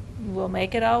we'll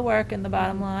make it all work in the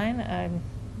bottom line.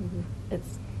 Mhm.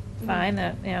 It's fine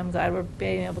that, I'm glad we're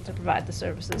being able to provide the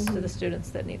services to Mhm. the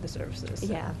students that need the services. so.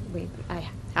 Yeah, I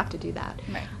have to do that.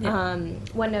 Right. Yeah.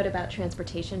 One note about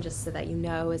transportation, just so that you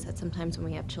know, is that sometimes when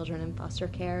we have children in foster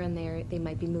care and they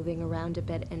might be moving around a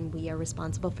bit and we are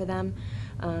responsible for them,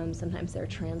 sometimes their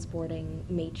transporting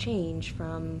may change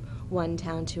from one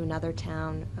town to another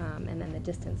town, and then the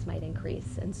distance might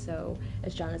increase. And so,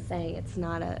 as John is saying, it's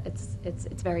not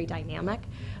it's very dynamic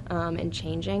and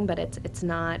changing, but it's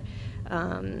not.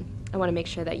 I want to make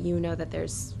sure that you know that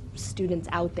there's students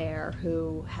out there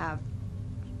who have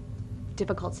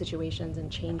difficult situations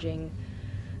and changing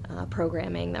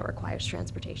programming that requires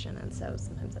transportation, and so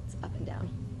sometimes it's up and down.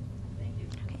 Thank you.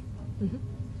 Okay.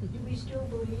 Mhm. Do we still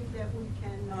believe that we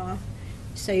can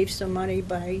save some money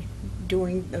by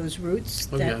doing those routes?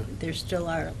 Oh, yeah. That there still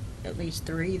are at least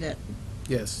 3 that,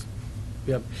 Yes.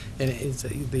 Yep. And it's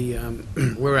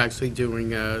we're actually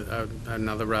doing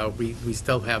another route. We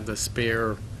still have the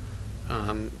spare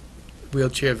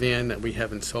wheelchair van that we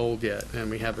haven't sold yet, and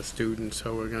we have a student,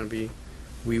 so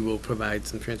we will provide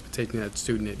some transportation to that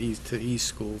student at East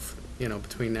School,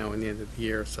 between now and the end of the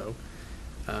year. So,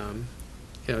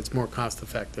 it's more cost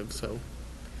effective. So,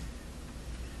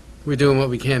 we're doing what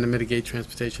we can to mitigate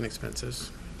transportation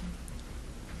expenses.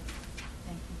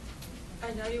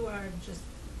 I know you are just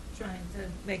trying to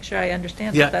make sure I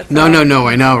understand. Yeah. That's No, all. no, no.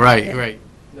 I know. Right. Yeah. Right.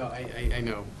 No, I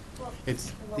know.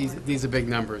 It's these are big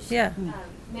numbers. Yeah.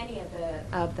 Many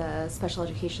of the special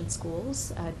education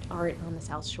schools are on the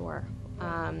South Shore,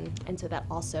 and so that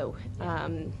also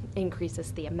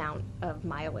increases the amount of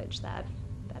mileage that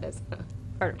is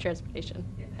part of transportation.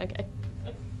 Okay.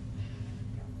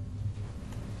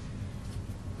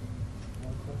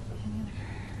 Any other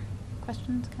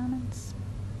questions, comments?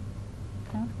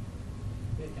 No?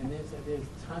 And there's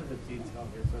tons of detail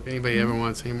here. So if anybody ever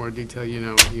wants any more detail,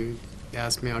 you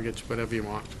ask me, I'll get you whatever you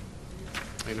want.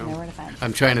 I know. Know where to find you.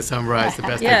 I'm trying to summarize the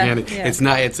best I Yeah, can. yeah. It's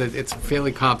not. It's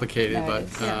fairly complicated, No, but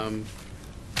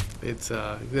it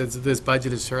is. this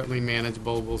budget is certainly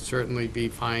manageable. Will certainly be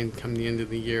fine come the end of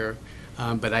the year.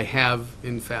 But I have,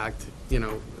 in fact,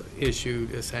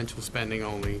 issued essential spending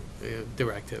only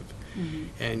directive. Mhm.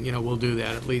 And, we'll do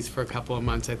that at least for a couple of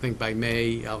months. I think by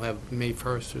May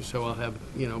 1st or so, I'll have,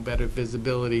 better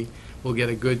visibility. We'll get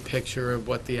a good picture of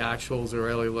what the actuals are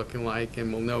really looking like,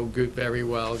 and we'll know very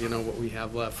well, what we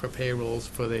have left for payrolls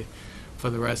for the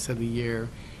rest of the year.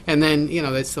 And then,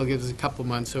 that still gives us a couple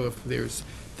months, so if there's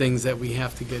things that we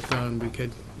have to get done, we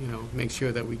could, make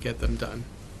sure that we get them done.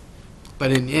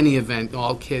 But in any event,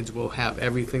 all kids will have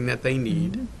everything that they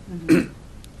need.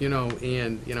 You know,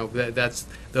 and, you know,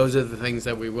 those are the things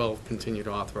that we will continue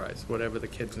to authorize, whatever the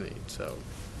kids need, so.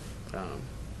 Don't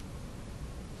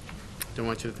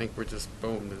want you to think we're just,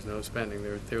 boom, there's no spending.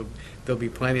 There'll be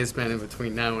plenty of spending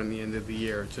between now and the end of the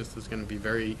year. It's just, it's gonna be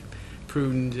very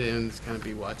prudent, and it's gonna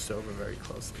be watched over very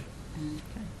closely.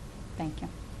 Thank you.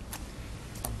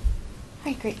 All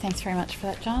right, great, thanks very much for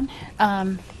that, John.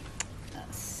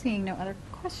 Seeing no other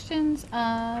questions,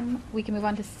 we can move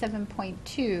on to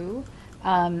 7.2.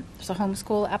 There's a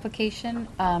homeschool application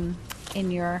in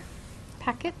your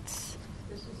packets.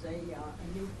 This is a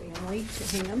new family to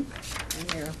Hingham, and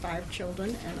there are 5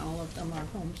 children, and all of them are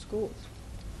homeschooled.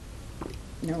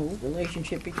 No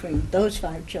relationship between those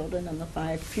 5 children and the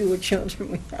 5 fewer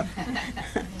children we have.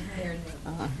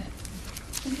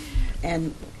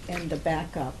 And the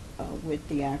backup with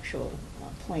the actual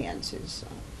plans is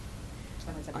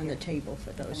on the table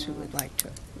for those who would like to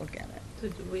look at it. So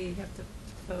do we have to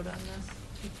vote on this,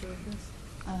 to approve this?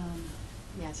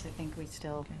 Yes, I think we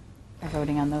still Okay. are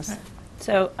voting on those.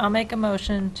 So I'll make a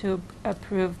motion to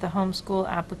approve the homeschool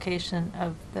application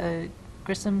of the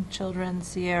Grissom children,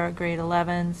 Sierra grade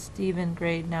 11, Stephen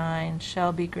grade 9,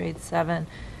 Shelby grade 7,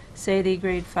 Sadie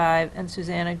grade 5, and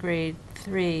Susanna grade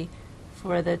 3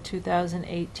 for the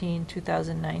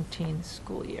 2018-2019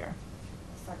 school year.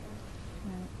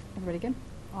 Everybody good?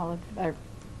 All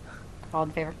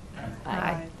in favor?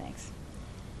 Aye. Thanks.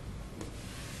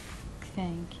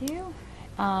 Thank you.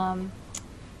 And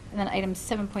then item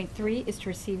 7.3 is to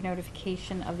receive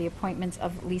notification of the appointments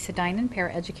of Lisa Dinan,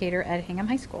 paraeducator at Hingham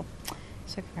High School.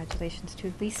 So congratulations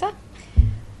to Lisa.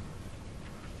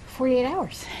 48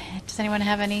 hours. Does anyone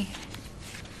have any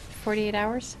 48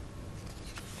 hours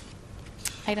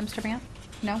items to bring up?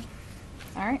 No?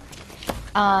 All right.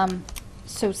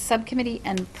 So subcommittee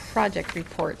and project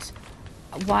reports.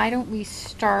 Why don't we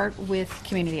start with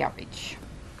community outreach?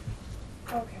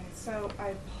 Okay, so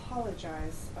I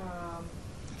apologize. I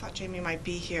thought Jamie might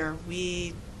be here.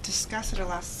 We discussed at our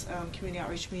last community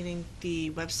outreach meeting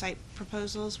the website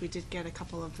proposals. We did get a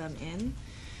couple of them in,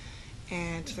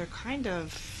 and they're kind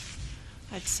of,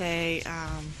 I'd say,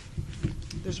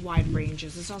 there's wide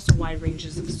ranges. There's also wide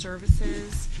ranges of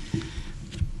services.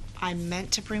 I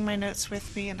meant to bring my notes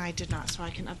with me, and I did not, so I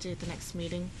can update the next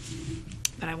meeting.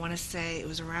 But I want to say it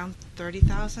was around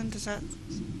 30,000. Does that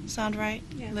sound right,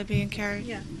 Yeah. Libby and Carrie?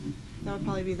 Yeah. That would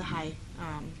probably be the high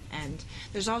end.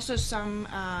 There's also some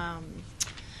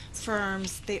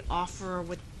firms, they offer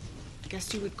what I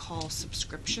guess you would call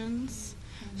subscriptions.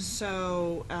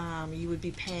 So you would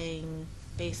be paying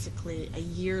basically a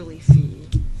yearly fee,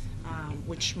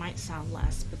 which might sound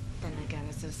less, but then again,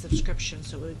 it's a subscription,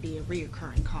 so it would be a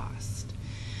reoccurring cost.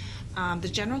 The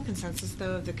general consensus,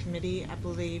 though, of the committee, I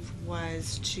believe,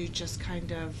 was to just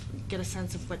kind of get a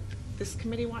sense of what this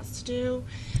committee wants to do,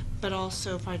 but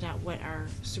also find out what our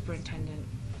superintendent,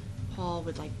 Paul,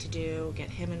 would like to do, get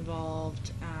him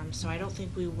involved. So I don't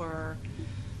think we were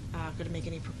going to make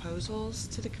any proposals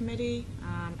to the committee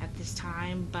at this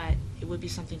time, but it would be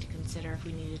something to consider if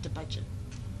we needed to budget.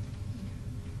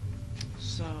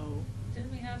 So,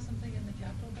 Didn't we have something in the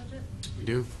capital budget? We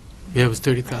do. Yeah, it was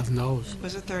 $30,000.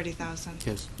 was it 30,000?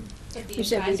 Yes. But the You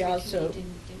said we'd advisory also- committee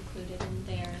didn't include it in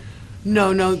there.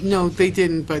 No, they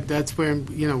didn't, but that's where,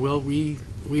 you know, we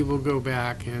will go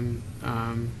back and,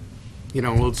 you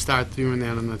know, we'll start doing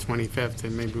that on the 25th,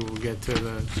 and maybe we'll get to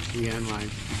the end line.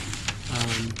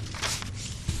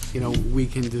 You know, we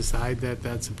can decide that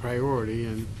that's a priority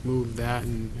and move that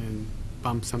and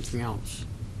bump something else.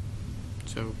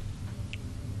 So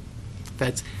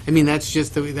that's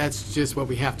just what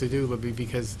we have to do, Libby,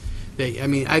 because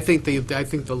I think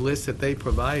the list that they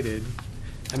provided,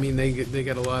 they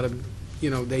got a lot of,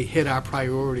 you know, they hit our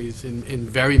priorities in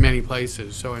very many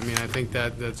places. So, I think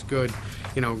that's good.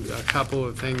 You know, a couple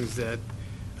of things that,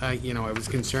 you know, I was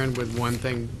concerned with. One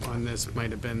thing on this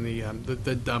might have been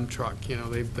the dump truck. You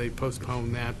know, they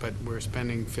postponed that, but we're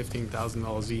spending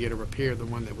 $15,000 a year to repair the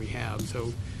one that we have.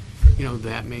 So, you know,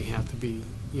 that may have to be,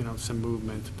 you know, some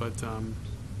movement. But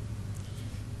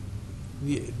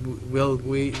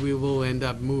we will end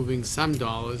up moving some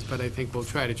dollars, but I think we'll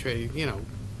try to trade, you know,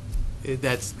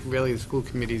 that's really the school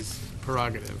committee's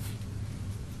prerogative.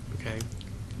 Okay?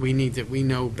 We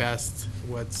know best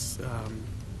what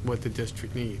the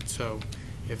district needs. So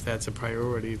if that's a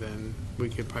priority, then we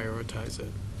could prioritize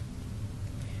it.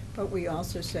 But we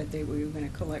also said that we were going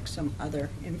to collect some other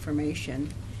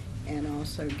information and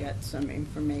also get some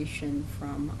information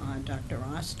from Dr.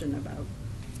 Austin about,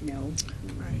 you know,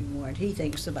 Right. what he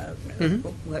thinks about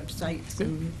Mhm. websites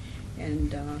and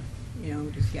You know,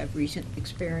 does he have recent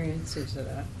experience? Is it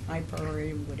a high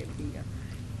priority? Would it be a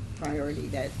priority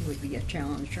that would be a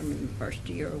challenge from in the first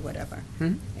year or whatever?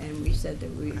 Mhm. And we said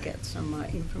that we'd get some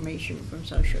information from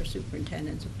social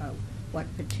superintendents about what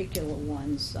particular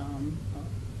ones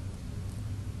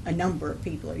a number of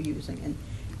people are using. And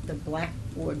the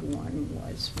Blackboard one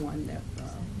was one that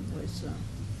was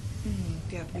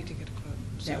Yeah, we did get a quote.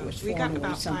 that So was we got formerly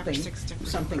about 5 or something, 6 different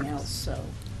something quotes. else,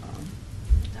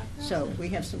 so we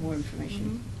have some more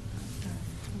information.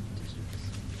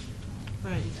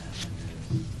 Right.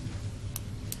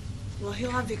 Well,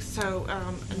 he'll have,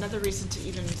 another reason to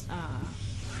even,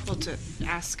 to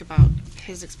ask about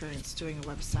his experience doing a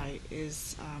website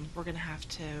is, we're gonna have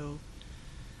to,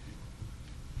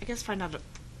 I guess, find out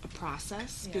a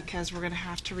process, because we're gonna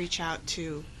have to reach out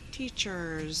to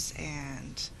teachers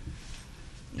and,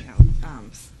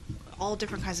 all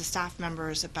different kinds of staff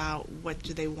members about what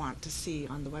do they want to see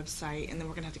on the website, and then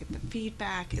we're gonna have to get the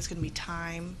feedback. It's gonna be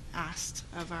time asked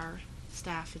of our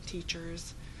staff and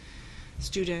teachers,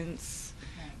 students.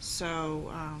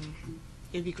 So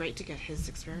it'd be great to get his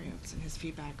experience and his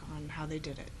feedback on how they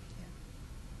did it.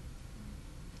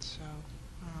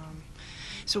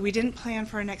 So we didn't plan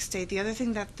for a next date. The other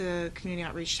thing that the community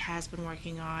outreach has been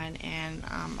working on, and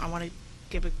I want to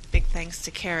give a big thanks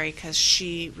to Carrie, because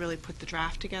she really put the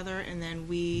draft together, and then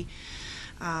we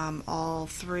all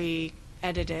three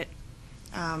edit it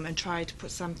and try to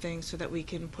put something so that we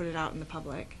can put it out in the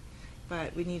public.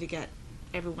 But we need to get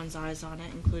everyone's eyes on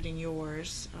it, including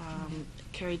yours.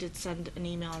 Carrie did send an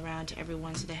email around to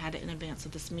everyone, so they had it in advance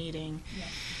of this meeting.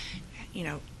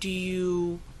 Do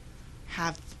you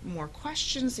have more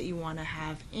questions that you want to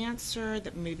have answered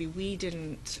that maybe we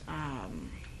didn't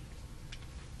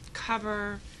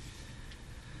cover?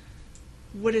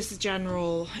 What is the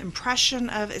general impression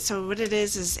of it? So what it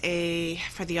is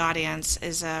for the audience,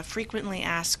 is a frequently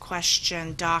asked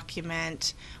question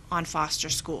document on Foster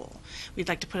School. We'd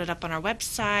like to put it up on our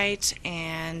website,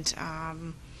 and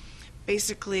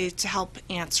basically to help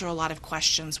answer a lot of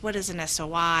questions. What is an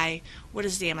SOI? What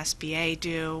does the MSBA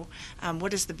do?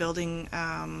 What does the building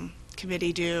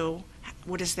committee do?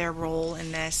 What is their role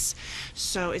in this?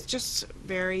 So it's just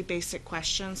very basic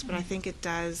questions, but I think it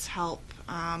does help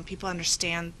people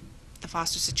understand the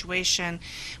Foster situation.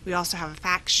 We also have a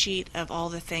fact sheet of all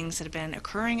the things that have been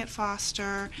occurring at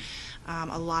Foster,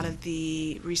 a lot of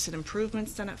the recent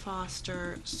improvements done at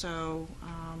Foster. So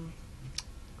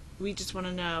we just want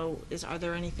to know, are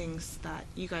there any things that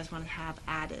you guys want to have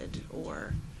added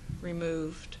or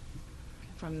removed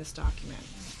from this document?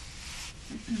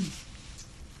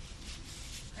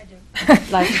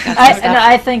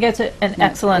 I think it's an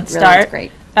excellent It really start. is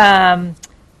great. And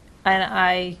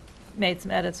I made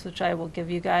some edits, which I will give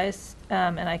you guys,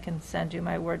 and I can send you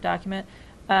my Word document.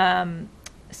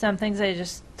 Some things I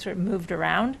just sort of moved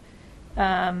around.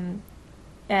 And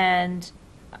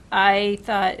I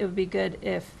thought it would be good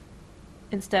if,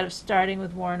 instead of starting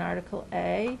with warrant Article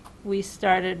A, we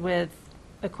started with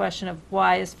a question of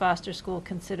why is Foster School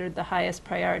considered the highest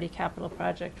priority capital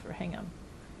project for Hingham?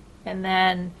 And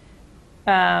then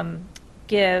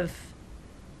give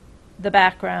the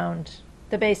background,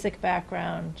 the basic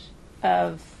background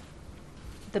of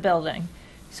the building.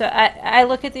 So I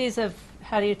look at these of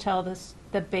how do you tell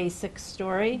the basic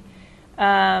story,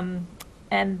 and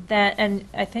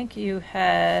I think you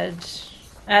had,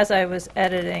 as I was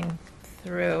editing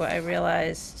through, I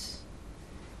realized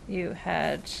you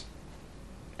had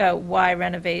why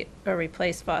renovate or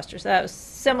replace Foster. So that was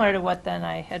similar to what then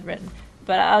I had written,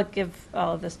 but I'll give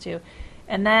all of this to you.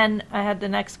 And then I had the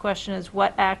next question is,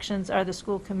 what actions are the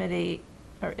school committee,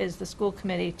 or is the school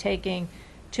committee taking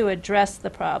to address the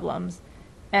problems?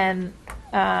 And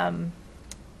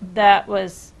that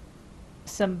was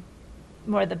some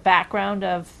more the background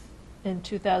of, in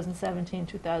 2017,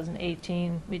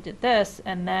 2018, we did this,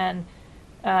 and then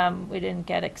we didn't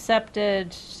get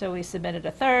accepted, so we submitted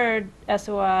a third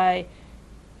SOI,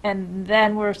 and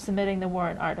then we're submitting the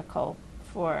warrant article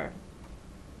for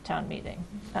town meeting.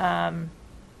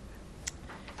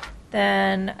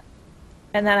 Then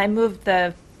I moved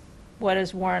the what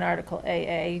is warrant article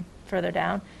AA further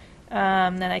down.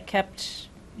 Then I kept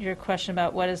your question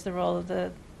about what is the role of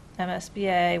the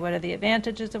MSBA, what are the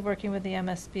advantages of working with the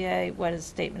MSBA, what is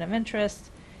statement of interest.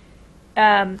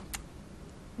 Then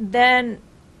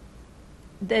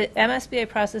the MSBA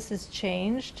process has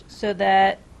changed so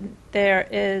that there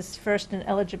is first an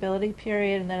eligibility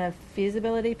period and then a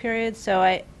feasibility period. So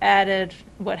I added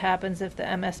what happens if the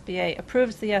MSBA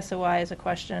approves the SOI as a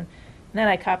question, and then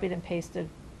I copied and pasted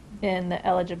in the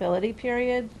eligibility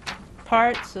period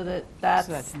part so that that's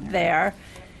So that's in there.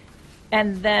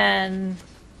 And then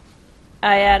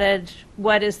I added,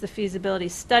 what is the feasibility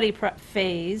study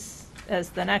phase as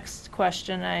the next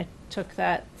question. I took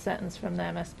that sentence from the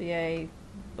MSBA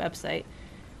website.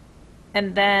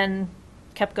 And then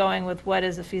kept going with what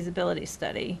is a feasibility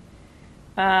study.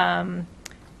 And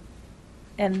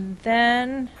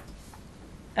then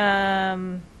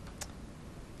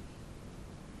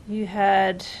you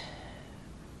had,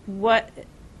 what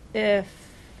if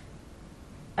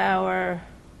our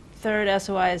third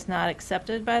SOI is not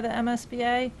accepted by the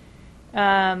MSBA?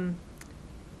 I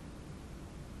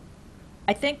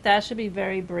think that should be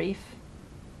very brief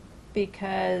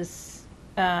because,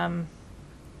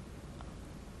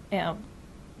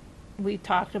 we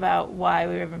talked about why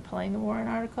we were even pulling the warrant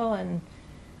article, and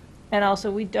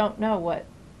also we don't know what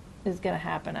is going to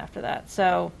happen after that.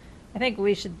 So I think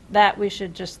we should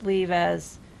just leave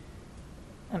as,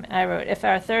 I wrote, if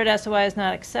our third SOI is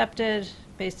not accepted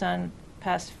based on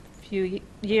past few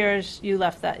years, you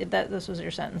left that this was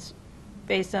your sentence.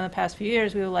 Based on the past few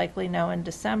years, we will likely know in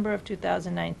December of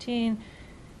 2019.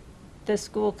 The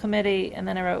school committee, and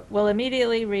then I wrote, will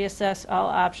immediately reassess all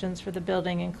options for the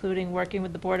building, including working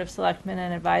with the Board of Selectmen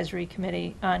and Advisory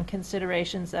Committee on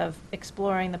considerations of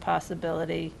exploring the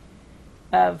possibility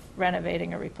of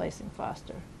renovating or replacing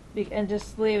Foster. And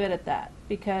just leave it at that,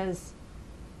 because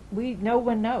no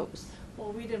one knows.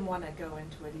 Well, we didn't want to go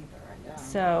into it either.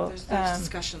 So, those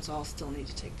discussions all still need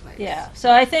to take place. Yeah,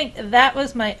 so I think that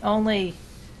was my only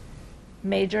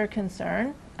major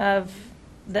concern of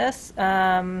this.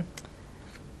 And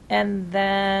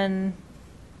then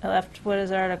I left, what is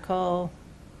Article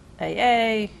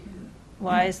AA?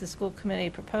 Why is the school committee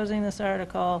proposing this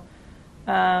article?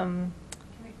 Can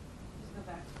we just go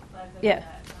back? Yeah.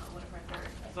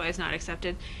 Why it's not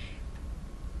accepted.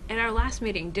 At our last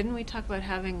meeting, didn't we talk about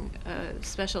having a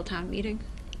special town meeting?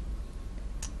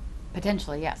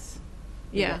 Potentially, yes.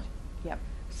 We Yeah. would. Yep.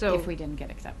 So If we didn't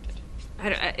get accepted.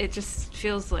 it just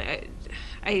feels like,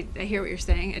 I hear what you're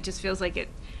saying. It just feels like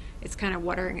it's kind of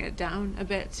watering it down a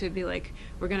bit to be like,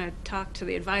 we're going to talk to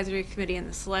the advisory committee and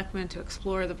the selectmen to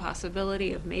explore the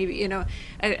possibility of maybe,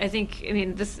 I think,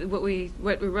 what we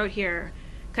wrote here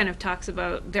kind of talks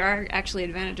about, there are actually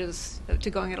advantages to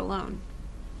going it alone.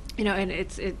 And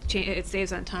it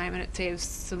saves on time and it saves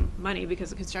some money because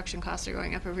the construction costs are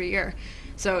going up every year.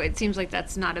 So it seems like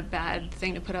that's not a bad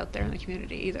thing to put out there in the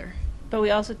community either. But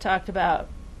we also talked about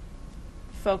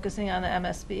focusing on the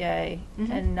MSBA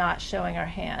and not showing our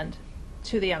hand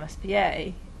to the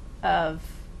MSBA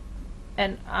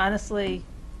and honestly,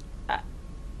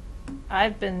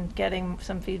 I've been getting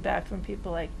some feedback from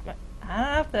people like, I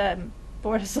don't know if the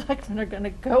Board of Selectmen are going to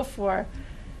go for,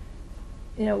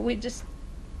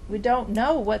 we don't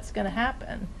know what's going to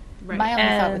happen. Right. My only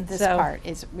thought with And this so- part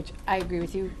is, which I agree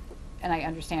with you, and I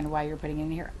understand why you're putting it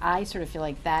in here, I sort of feel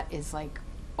like that is like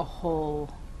a whole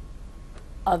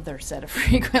other set of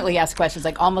frequently asked questions,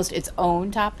 like almost its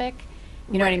own topic.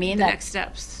 You know what I mean? The That- next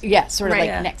steps. Yeah, sort of Right.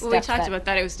 like next Well, steps. we talked that- about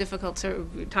that. It was difficult to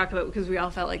talk about because we all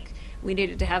felt like we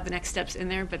needed to have the next steps in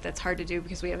there, but that's hard to do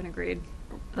because we haven't agreed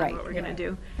on Right. what we're going to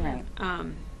do. Right.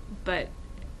 But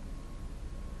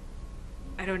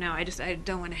I don't know. I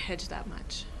don't want to hedge that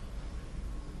much.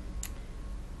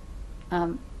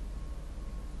 I'm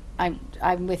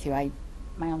with you.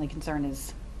 My only concern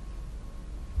is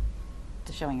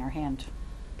the showing our hand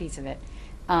piece of it.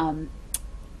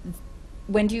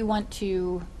 When do you want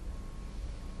to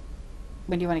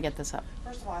get this up?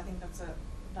 First of all, I think that's a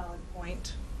valid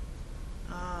point,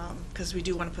 because we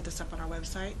do want to put this up on our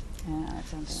website. That's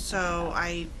something to think So about.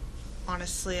 I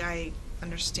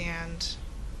understand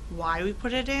why we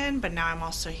put it in, but now I'm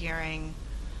also hearing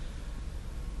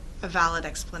a valid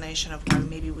explanation of why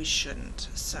maybe we shouldn't.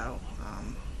 So,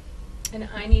 And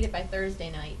I need it by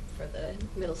Thursday night for the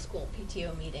middle school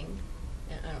PTO meeting.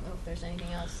 And I don't know if there's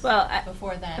anything else Well,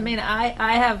 before then.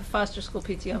 I have foster school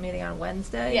PTO meeting on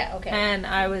Wednesday. Yeah, okay. And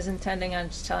I was intending on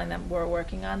just telling them we're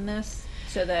working on this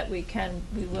so that we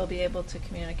will be able to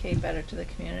communicate better to the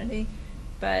community.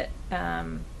 But,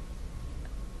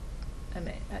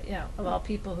 of all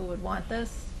people who would want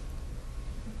this,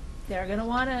 they're going to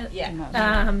want it. Yeah.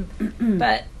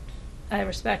 But I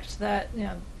respect that,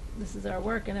 this is our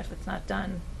work, and if it's not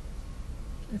done,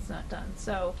 it's not done.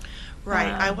 So, right,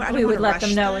 I don't we would wanna let them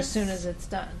rush know this. as soon as it's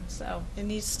done. So, It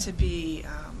needs to be,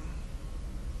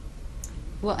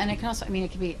 Well, and it can also, clearly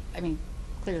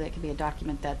it could be a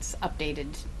document that's updated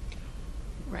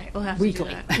Right. We'll have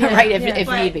weekly, to do that. right, if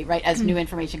But- need be, right, as new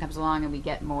information comes along and we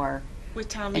get more, with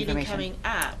town meeting Information. coming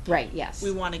up, right, yes.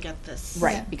 we want to get this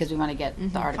Right, because we want to get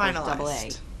the articles double A,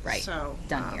 finalized. right, So,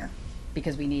 done here.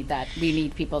 Because we need that, we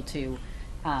need people to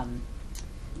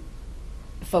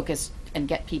focus and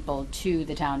get people to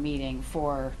the town meeting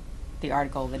for the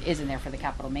article that is in there for the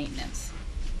capital maintenance.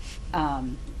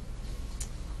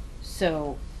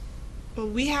 So, Well,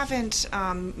 we haven't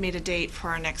made a date for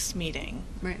our next meeting.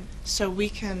 Right. So we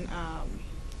can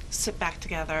sit back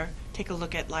together, take a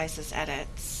look at Liza's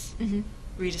edits,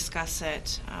 rediscuss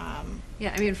it.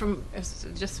 Yeah, I mean, from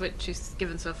just what she's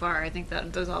given so far, I think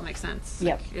that those all make sense.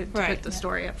 Yep. To Right. put the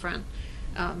story up front.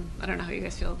 I don't know how you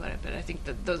guys feel about it, but I think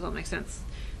that those all make sense.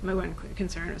 My one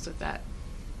concern was with that.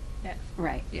 Yeah.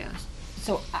 right. Yeah.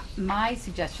 So my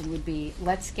suggestion would be,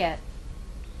 let's get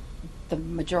the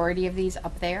majority of these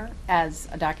up there as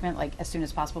a document, like as soon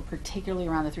as possible, particularly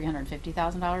around the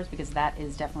 $350,000, because that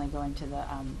is definitely going to the,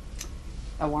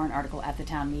 a warrant article at the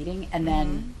town meeting. And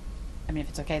then, I mean, if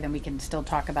it's okay, then we can still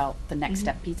talk about the next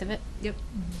step piece of it. Yep.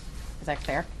 Is that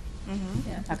fair?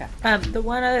 Yeah. Okay. The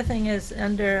one other thing is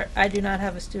under, I do not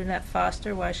have a student at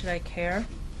Foster, why should I care?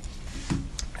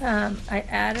 I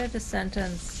added a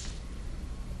sentence,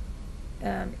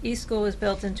 East School was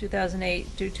built in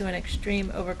 2008 due to an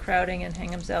extreme overcrowding in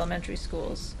Hingham's elementary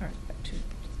schools, or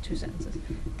two sentences.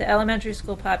 The elementary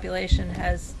school population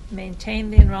has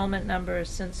maintained the enrollment numbers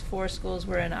since 4 schools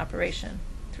were in operation.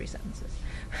 3 sentences.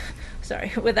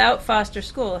 Sorry. Without Foster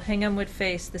School, Hingham would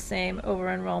face the same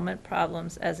over-enrollment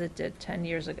problems as it did 10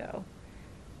 years ago.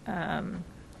 And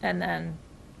then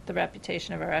the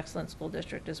reputation of our excellent school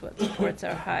district is what supports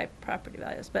our high property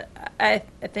values. But I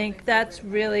think that's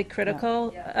really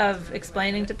critical of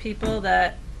explaining to people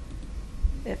that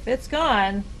if it's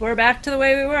gone, we're back to the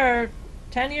way we were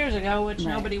 10 years ago, which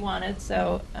Right. nobody wanted.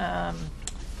 So, That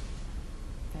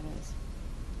is.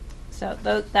 so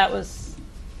that was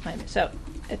my, so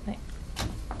I think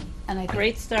And I think,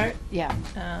 great start. yeah.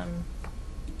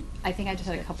 I think I just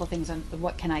had a couple of things on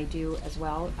what can I do as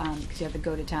well, because you have to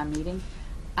go to town meeting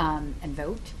and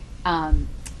vote.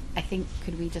 I think,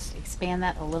 could we just expand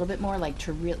that a little bit more, like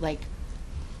to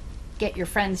get your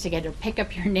friends together, pick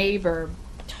up your neighbor,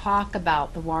 talk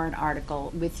about the warrant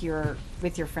article with your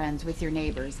friends, with your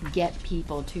neighbors, get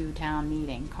people to town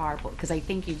meeting, carpool, because I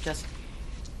think you just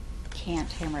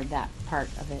can't hammer that part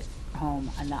of it home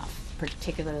enough.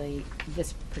 Particularly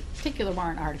this particular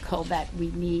warrant article, that we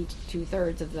need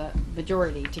 2/3 of the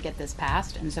majority to get this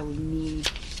passed, and so we need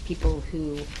people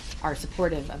who are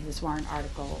supportive of this warrant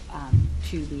article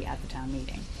to be at the town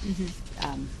meeting.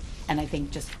 And I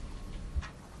think just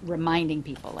reminding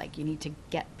people, like, you need to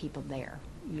get people there,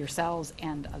 yourselves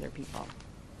and other people.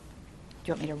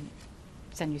 Do you want me to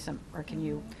send you some, or can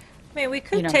you? I mean, we You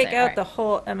could know what I'm take saying, out right. the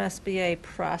whole MSBA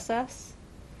process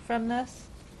from this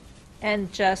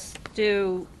and just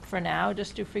do, for now,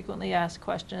 just do frequently asked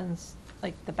questions,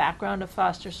 like the background of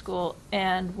Foster School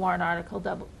and warrant article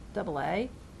double A.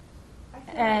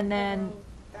 And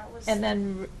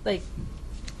then, like.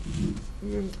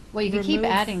 Well, you can keep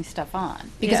remove- adding stuff on,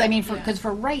 because Yeah. I mean, because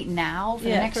for right now, for the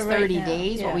Yeah, next for right 30 now,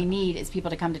 days, what we yeah. need is people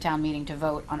to come to town meeting to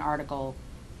vote on Article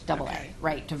double A, Okay.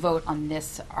 right, to vote on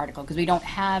this article, because we don't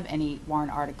have any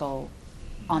warrant article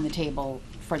on the table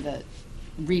for the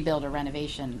rebuild or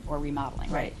renovation or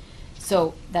remodeling, right? Right.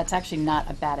 So that's actually not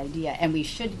a bad idea, and we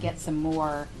should get some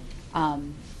more,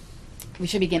 we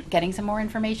should be getting some more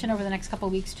information over the next couple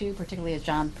of weeks too, particularly as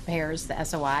John prepares the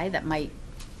SOI, that might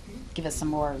give us some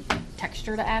more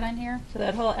texture to add on here. So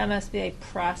that whole MSBA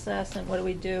process and what do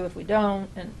we do if we don't,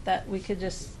 and that we could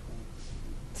just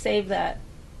save that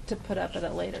to put up at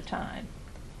a later time.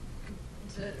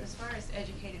 So as far as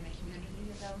educating the community,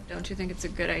 though, don't you think it's a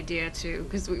good idea to,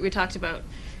 because we talked about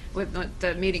with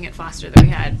the meeting at Foster that we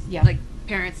had, Yeah. like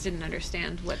parents didn't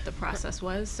understand what the process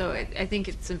was. So I think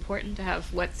it's important to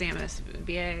have what's the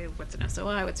MSBA, what's an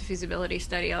SOI, what's a feasibility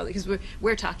study, all because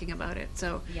we're talking about it.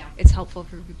 So Yeah. it's helpful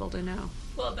for people to know.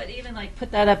 Well, but even like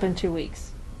put that up in 2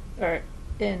 weeks, or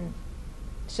in,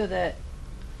 so that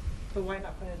But why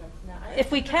not put it up now?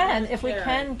 if we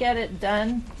can get it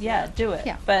done, yeah, do it.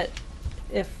 Yeah. But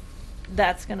if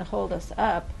that's gonna hold us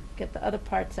up, get the other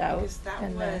parts out. Because that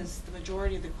and then- was the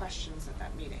majority of the questions at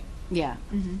that meeting. Yeah.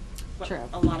 But True.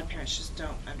 a lot of parents just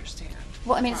don't understand.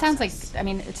 Well, I mean, it sounds like, process. I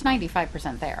mean, it's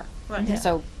 95% there. Right. Yeah.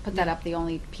 So put that up, the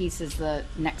only piece is the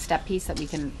next step piece that we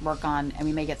can work on, and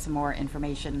we may get some more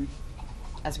information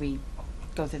as we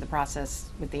go through the process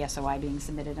with the SOI being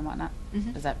submitted and whatnot.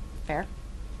 Mhm. Is that fair? And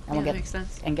Yeah, we'll that get makes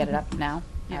sense. And get it up now?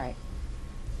 Yeah. All right.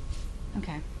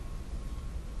 Okay.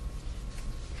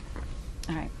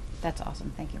 All right, that's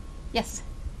awesome, thank you. Yes,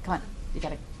 come on, you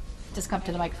gotta, just come up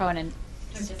to the microphone and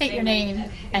state your name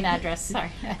and address,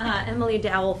 sorry. Emily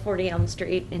Dowell, 40 Elm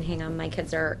Street in Hingham. My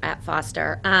kids are at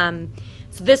Foster.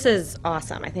 So this is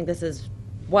awesome. I think this is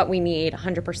what we need,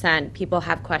 100%. People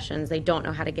have questions. They don't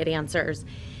know how to get answers.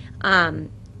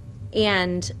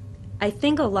 And I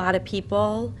think a lot of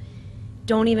people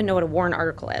don't even know what a warrant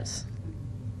article is.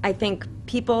 I think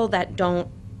people that don't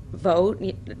vote,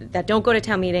 that don't go to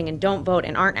town meeting and don't vote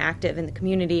and aren't active in the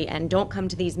community and don't come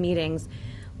to these meetings,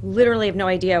 literally have no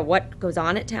idea what goes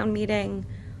on at town meeting,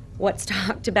 what's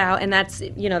talked about, and that's,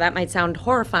 you know, that might sound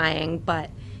horrifying, but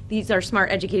these are smart,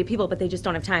 educated people, but they just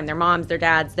don't have time. Their moms, their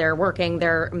dads, they're working,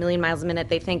 they're a million miles a minute.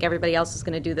 They think everybody else is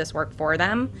going to do this work for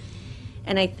them.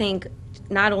 And I think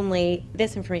not only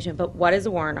this information, but what is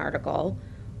a warrant article?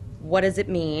 What does it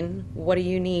mean? What do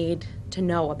you need to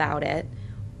know about it?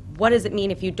 What does it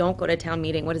mean if you don't go to town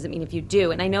meeting? What does it mean if you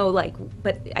do? And I know, like,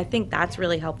 but I think that's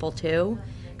really helpful too,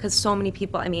 because so many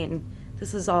people, I mean,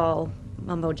 this is all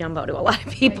mumbo jumbo to a lot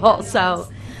of people, so.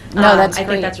 No, that's I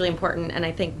great. think that's really important, and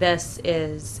I think this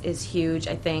is huge.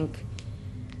 I think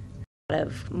a lot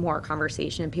of more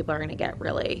conversation, people are going to get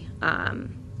really,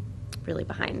 really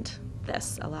behind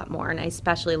this a lot more. And I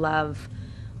especially love,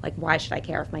 like, why should I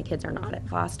care if my kids are not at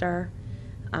Foster?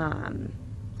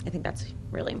 I think that's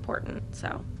really important.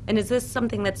 So, and is this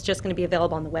something that's just going to be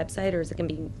available on the website, or is it going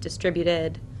to be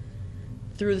distributed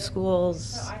through the schools?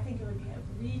 So I think it would be,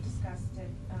 we discussed it,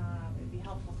 it'd be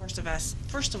helpful first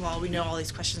of all, we know all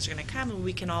these questions are going to come and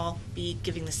we can all be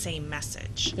giving the same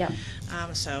message. Yeah.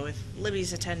 So if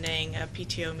Libby's attending a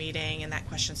PTO meeting and that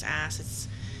question's asked, it's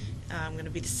going to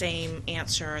be the same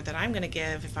answer that I'm going to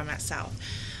give if I'm at South.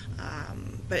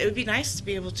 But it would be nice to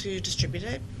be able to distribute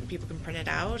it. People can print it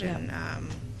out, Yeah. and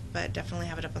but definitely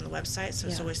have it up on the website so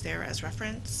it's Yeah. always there as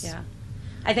reference. Yeah.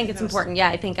 I think it's Those- important.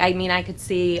 Yeah, I mean, I could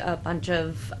see a bunch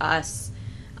of us,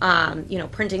 you know,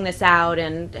 printing this out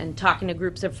and talking to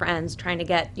groups of friends, trying to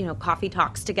get, you know, coffee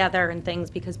talks together and things,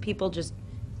 because people just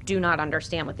do not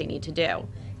understand what they need to do.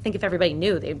 I think if everybody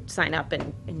knew, they'd sign up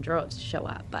in droves to show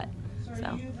up, but, So so.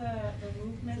 are you the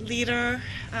movement leader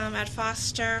at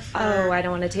Foster? For Oh, I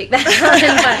don't want to take that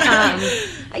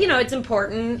on, but, you know, it's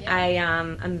important.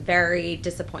 I'm very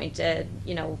disappointed.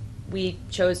 You know, we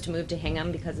chose to move to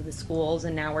Hingham because of the schools,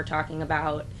 and now we're talking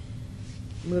about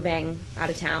moving out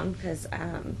of town because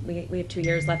we have 2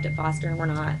 years left at Foster, and we're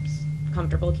not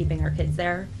comfortable keeping our kids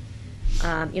there.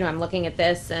 You know, I'm looking at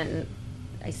this, and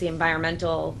I see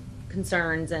environmental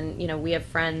concerns, and, you know, we have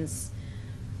friends,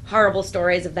 horrible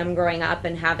stories of them growing up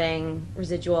and having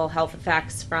residual health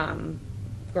effects from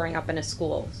growing up in a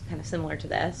school kind of similar to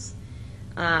this.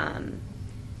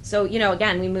 So, you know,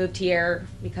 again, we moved here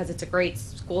because it's a great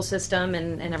school system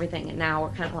and everything, and now we're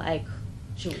kind of like,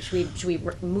 should we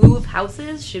move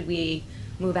houses? Should we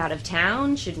move out of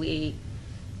town? Should we,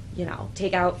 you know,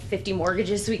 take out 50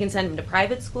 mortgages so we can send them to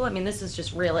private school? I mean, this is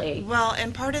just really... Well,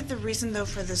 and part of the reason, though,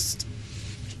 for this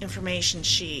information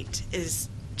sheet is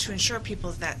to ensure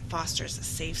people that Foster is a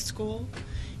safe school,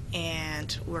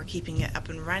 and we're keeping it up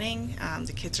and running.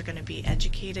 The kids are going to be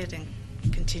educated and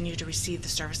continue to receive the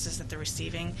services that they're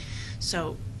receiving,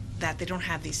 so that they don't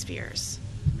have these fears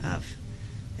of,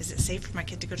 is it safe for my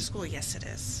kid to go to school? Yes, it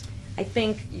is. I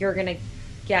think you're going to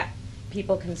get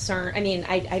people concerned. I mean,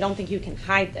 I don't think you can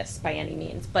hide this by any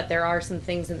means, but there are some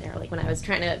things in there, like when I was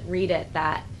trying to read it,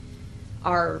 that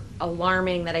are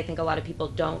alarming that I think a lot of people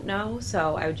don't know.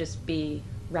 So I would just be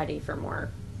ready for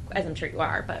more, as I'm sure you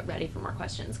are, but ready for more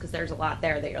questions, because there's a lot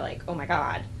there that you're like, oh my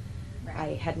God,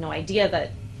 I had no idea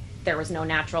that there was no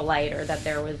natural light, or that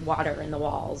there was water in the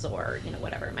walls, or, you know,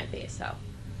 whatever it might be. So,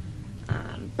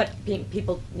 but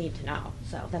people need to know.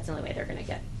 So that's the only way they're going to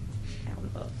get out on the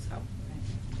boat. So.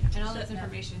 And all this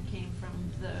information came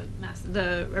from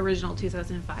the original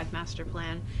 2005 master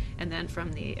plan, and then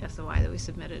from the SOI that we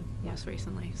submitted most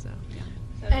recently, so, yeah.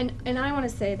 And I want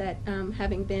to say that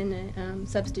having been a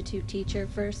substitute teacher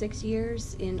for 6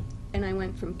 years, and I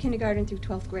went from kindergarten through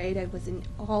 12th grade, I was in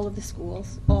all of the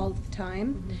schools all the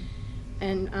time,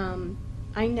 and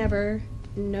I never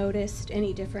noticed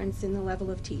any difference in the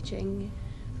level of teaching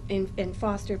in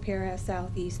Foster, Para,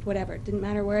 Southeast, whatever. It didn't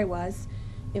matter where I was.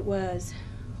 It was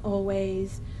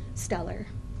always stellar,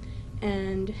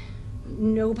 and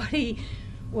nobody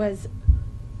was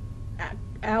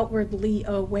outwardly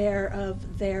aware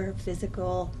of their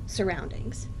physical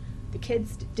surroundings. The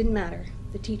kids didn't matter.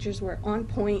 The teachers were on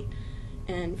point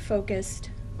and focused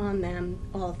on them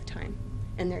all the time,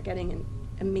 and they're getting an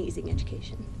amazing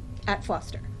education at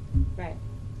Foster. Right.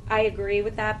 I agree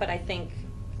with that, but I think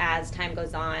as time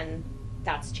goes on,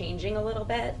 that's changing a little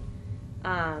bit.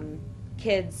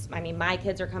 Kids, I mean, my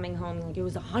kids are coming home like it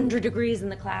was 100 degrees in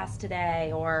the class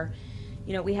today, or,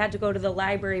 you know, we had to go to the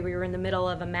library. We were in the middle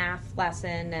of a math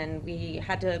lesson, and we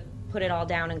had to put it all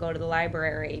down and go to the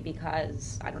library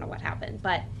because I don't know what happened.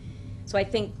 But so I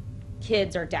think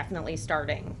kids are definitely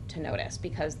starting to notice,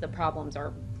 because the problems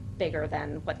are bigger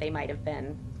than what they might have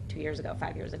been 2 years ago,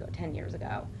 5 years ago, 10 years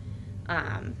ago.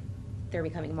 They're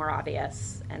becoming more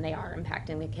obvious, and they are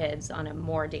impacting the kids on a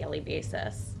more daily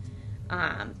basis.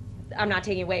 I'm not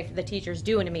taking away from the teachers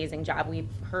do an amazing job. We've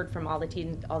heard from all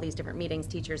these different meetings,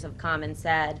 teachers have come and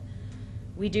said,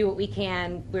 we do what we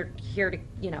can. We're here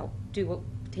to,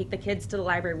 take the kids to the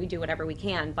library. We do whatever we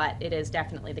can, but it is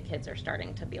definitely the kids are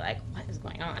starting to be like, what is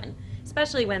going on?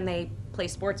 Especially when they play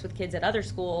sports with kids at other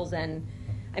schools. And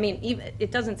I mean, even, it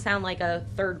doesn't sound like a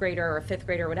third grader or a fifth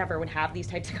grader or whatever would have these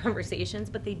types of conversations,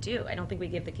 but they do. I don't think we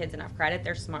give the kids enough credit.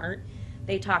 They're smart.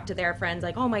 They talk to their friends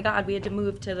like, oh my God, we had to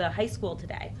move to the high school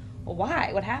today. Well,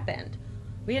 why? What happened?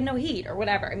 We had no heat or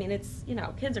whatever. I mean, it's,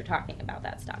 kids are talking about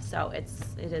that stuff. So it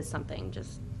is something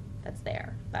just that's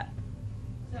there. But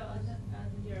So on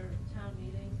your town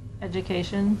meeting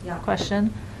education Yeah.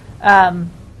 question,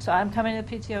 so I'm coming to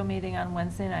the PTO meeting on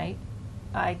Wednesday night.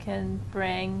 I can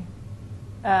bring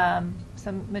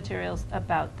some materials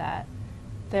about that.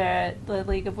 The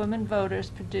League of Women Voters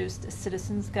produced a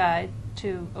citizen's guide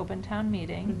to open town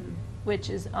meeting, which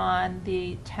is on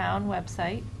the town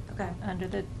website okay. under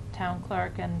the town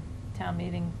clerk and town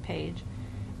meeting page.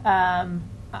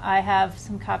 I have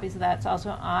some copies of that. It's also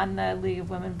on the League of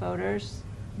Women Voters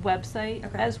website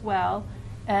Okay. as well.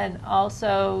 And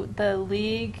also the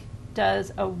league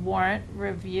does a warrant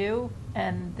review,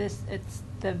 and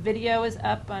the video is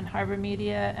up on Harbor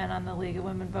Media and on the League of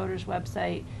Women Voters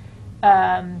website,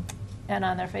 and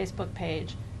on their Facebook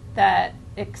page, that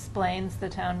explains the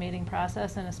town meeting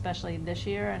process, and especially this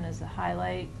year, and as a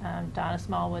highlight, Donna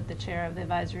Smallwood, the chair of the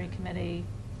advisory committee,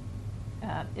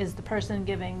 is the person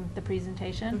giving the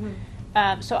presentation.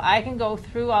 So I can go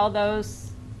through all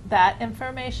that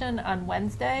information on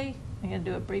Wednesday. I'm going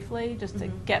to do it briefly just to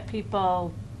get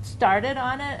people started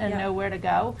on it and know where to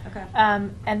go. Okay.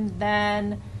 And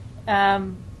then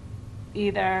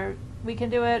either we can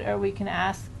do it or we can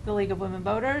ask the League of Women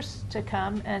Voters to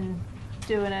come and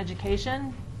do an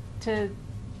education to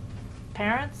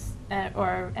parents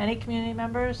or any community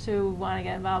members who want to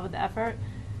get involved with the effort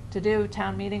to do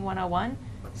Town Meeting 101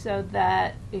 so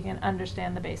that you can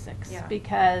understand the basics. Yeah.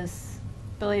 Because,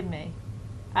 believe me,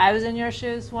 I was in your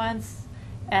shoes once,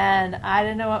 and I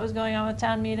didn't know what was going on with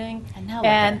town meeting. And now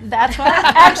And that's why,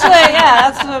 actually,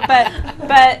 yeah, that's what,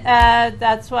 but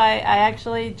that's why I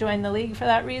actually joined the league for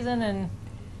that reason and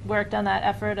worked on that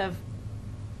effort of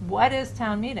what is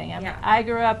town meeting. I mean, Yeah. I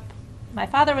grew up, my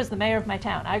father was the mayor of my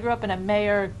town. I grew up in a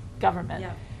mayor government.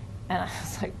 Yeah. And I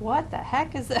was like, what the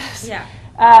heck is this? Yeah.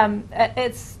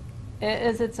 It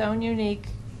is its own unique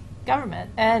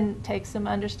government and takes some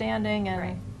understanding, and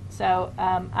Right. so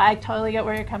I totally get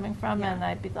where you're coming from, Yeah. and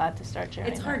I'd be glad to start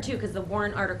sharing. It's hard that. too, because the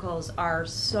warrant articles are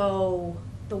so,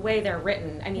 the way they're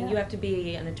written, I mean, you Yeah. have to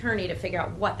be an attorney to figure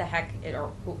out what the heck,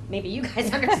 maybe you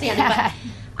guys understand it,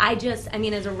 but I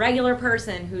mean, as a regular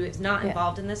person who is not Yeah.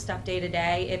 involved in this stuff day to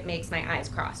day, it makes my eyes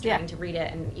cross trying Yeah. to read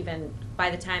it, and even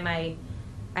by the time I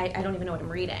don't even know what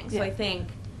I'm reading. So Yeah. I think,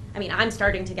 I mean, I'm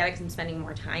starting to get it because I'm spending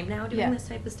more time now doing Yeah. this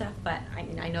type of stuff, but I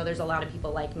mean, I know there's a lot of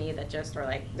people like me that just are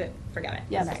like, forget it,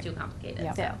 Yeah. this Right. is too complicated,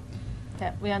 Yeah. so.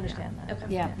 Yeah, we understand that.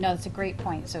 Okay. Yeah, no, that's a great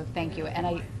point, so thank you. And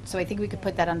I think we could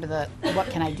put that under the what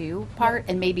can I do part,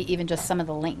 and maybe even just some of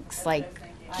the links, like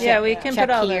Yeah, we can check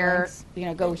put all the here,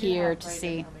 links. go here to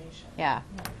see. Yeah,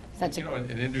 that's a,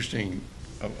 An interesting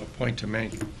a point to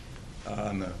make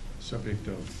on the subject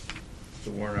of the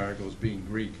warrant articles being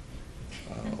Greek.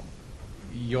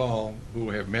 Y'all who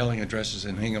have mailing addresses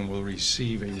in Hingham will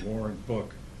receive a warrant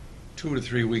book 2 to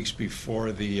 3 weeks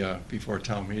before before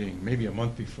town meeting, maybe a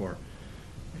month before.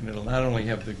 And it'll not only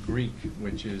have the Greek,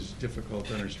 which is difficult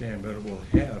to understand, but it will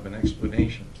have an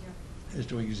explanation as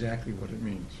to exactly what it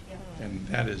means. And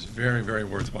that is very, very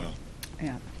worthwhile.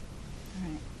 yeah. All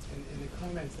right. And the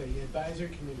comments, the advisory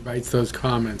committee writes those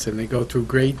comments, and they go through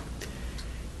great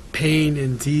pain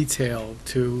and detail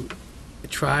to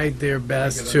try their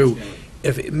best to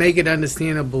make it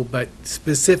understandable, but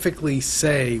specifically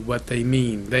say what they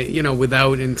mean. They,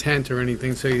 without intent or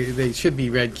anything. So they should be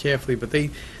read carefully. But they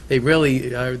really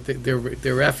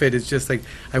their effort is just like,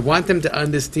 I want them to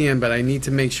understand, but I need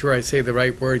to make sure I say the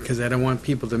right word because I don't want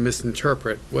people to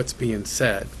misinterpret what's being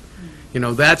said.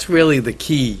 That's really the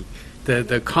key.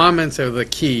 The comments are the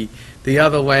key. The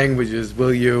other languages,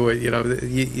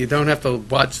 you don't have to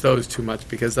watch those too much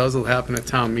because those will happen at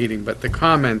town meeting. But the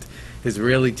comment is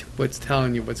really what's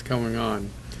telling you what's going on.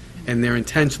 And they're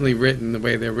intentionally written the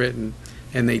way they're written,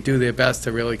 and they do their best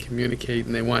to really communicate,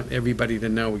 and they want everybody to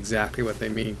know exactly what they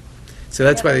mean. So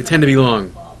that's why they tend to be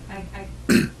long. I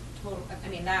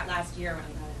mean, that last year when I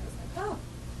got it, I was like,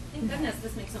 oh, thank goodness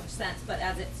this makes so much sense, but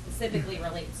as it specifically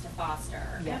relates to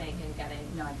foster, Yeah. I think, and getting,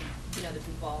 No, I think- you know, the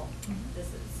people, this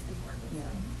is important. Yeah.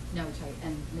 so. No, it's right,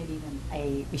 and maybe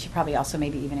even we should probably also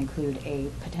maybe even include a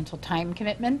potential time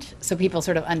commitment, so people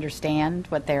sort of understand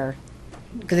what they're,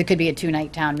 because it could be a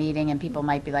 2-night town meeting, and people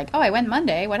might be like, oh, I went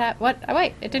Monday, what, oh,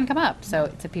 wait, it didn't come up. So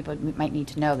people might need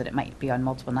to know that it might be on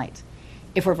multiple nights.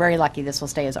 If we're very lucky, this will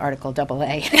stay as Article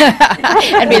AA,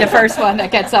 and be the first one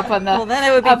that gets up on the. Well, then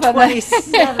it would be up on the-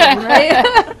 27, right?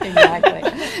 Exactly.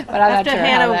 But I'm not After sure how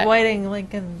Hannah that. Whiting,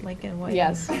 Lincoln Whiting.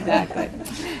 Yes, exactly.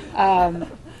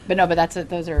 But no, but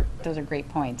those are great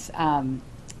points,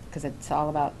 because it's all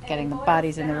about getting the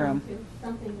bodies in the room.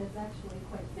 Something that's actually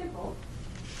quite simple.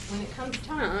 When it comes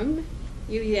time,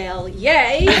 you yell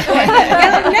yay or you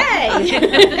yell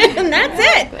nay, and that's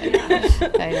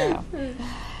it. I know.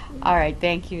 All right,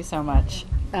 thank you so much.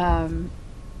 All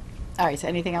right, so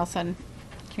anything else on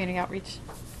community outreach?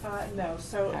 No,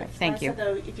 so All right, thank you.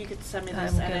 though, if you could send me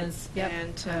those I'm gonna- edits yep, and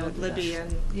I to will do Libby that.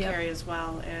 and Yep. Carrie as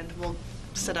well, and we'll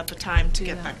set up a time to Do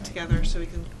get that. back together so we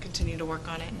can continue to work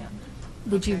on it.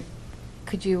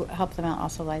 Could you help them out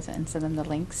also, Liza, and send them the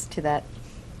links to that?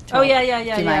 Oh, yeah.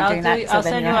 Do you mind doing that? So I'll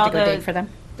then send you you don't have all to go dig for them?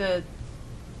 the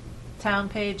town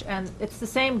page, and it's the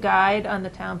same guide on the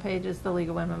town page as the League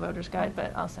of Women Voters Guide,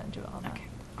 but I'll send you all that. Okay,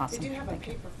 They awesome. do have a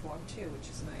paper form too, which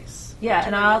is nice. Yeah, To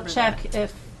and I'll remember check that.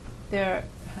 if there,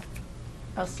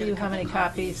 I'll see Get a how many couple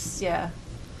copies, yeah.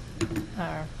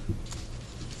 Are,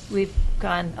 we've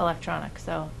gone electronic,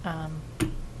 so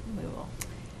we will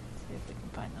see if we can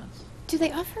find those. Do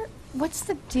they offer, what's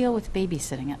the deal with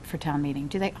babysitting for town meeting?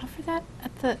 Do they offer that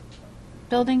at the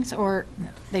buildings, or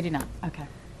they do not? Okay.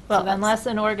 Well, So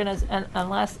that's-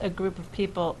 unless a group of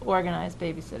people organize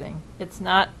babysitting, it's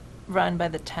not run by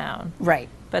the town. Right.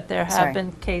 But there Sorry. have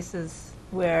been cases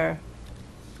where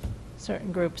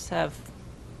certain groups have,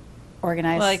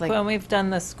 Organized, like when we've done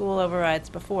the school overrides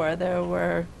before, there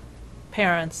were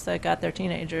parents that got their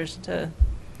teenagers to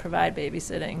provide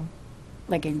babysitting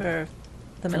like in for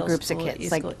the for middle groups of school, kids,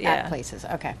 East like School- at yeah. places,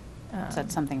 okay. So Um,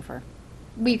 that's something for,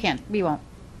 we won't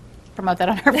promote that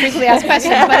on our frequently asked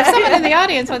questions, but if someone in the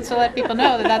audience wants to let people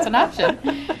know that that's an option.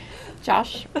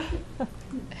 Josh?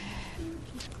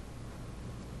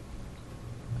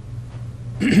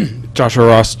 Joshua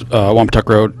Ross, Wampatuck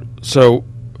Road. So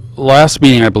last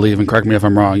meeting, I believe, and correct me if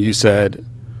I'm wrong, you said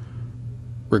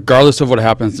regardless of what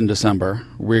happens in December,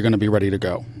 we're going to be ready to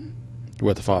go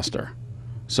with foster.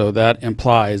 So that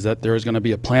implies that there is going to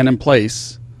be a plan in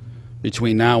place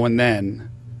between now and then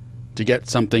to get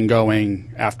something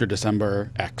going after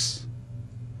December X.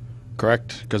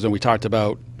 Correct? Because then we talked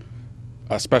about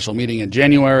a special meeting in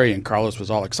January, and Carlos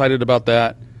was all excited about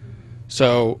that.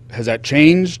 So has that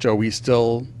changed? Are we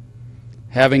still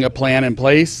having a plan in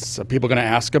place? Are people going to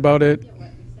ask about it?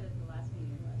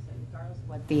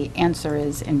 What the answer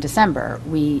is in December,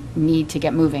 we need to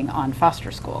get moving on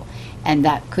foster school. And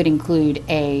that could include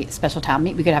a special town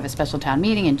meeting. We could have a special town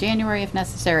meeting in January if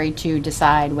necessary to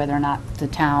decide whether or not the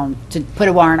town, to put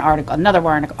a warrant article, another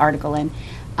warrant article in,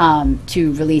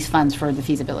 to release funds for the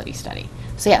feasibility study.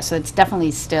 So yeah, so it's definitely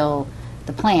still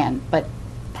the plan, but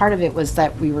part of it was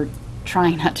that we were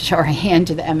trying not to show our hand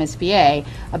to the MSBA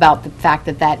about the fact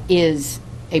that that is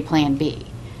a Plan B.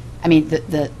 I mean,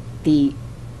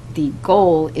 the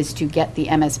goal is to get the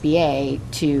MSBA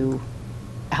to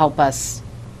help us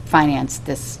finance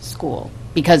this school,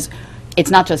 because it's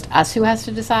not just us who has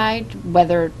to decide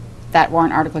whether that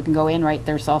warrant article can go in, right?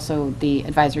 There's also the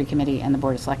advisory committee and the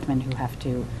board of selectmen who have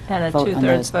to And a vote on two-thirds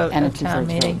those, vote and a at town two-thirds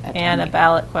vote meeting, at town and a meeting.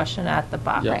 ballot question at the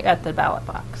box, Yeah. at the ballot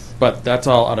box. But that's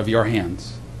all out of your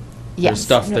hands. There's Yes.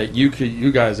 stuff that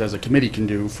you guys as a committee can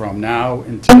do from now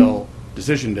until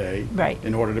decision day. Right.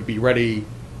 In order to be ready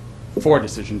for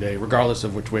decision day, regardless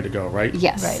of which way to go, right?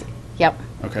 Yes. Right. Yep.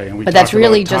 Okay, and we But that's talked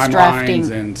really about just timelines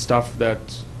drafting- and stuff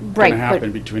that's Right, gonna but-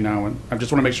 happen between now and, I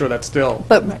just wanna make sure that's still.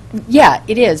 But, yeah,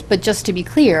 it is, but just to be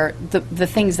clear, the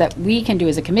things that we can do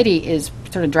as a committee is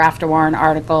sort of draft a warrant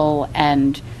article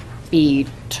and be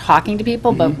talking to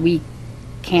people, but Mm-hmm. we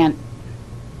can't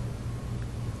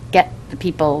get the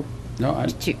people No, I,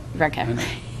 to, okay.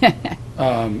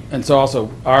 and so also,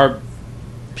 our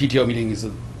PTO meeting is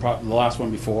the last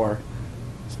one before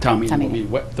town meeting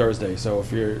will be Thursday, so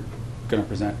if you're gonna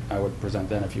present, I would present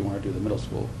then if you wanna do the middle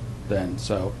school then,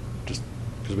 so, just,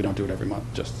 because we don't do it every month,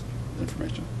 just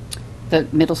information. The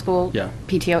middle school? Yeah.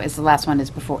 PTO is the last one,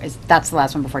 that's the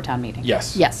last one before town meeting?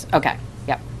 Yes. Yes, okay,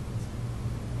 yep.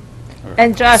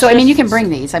 And Josh, So, I mean, you can just- bring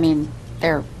these, I mean,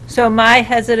 they're, So my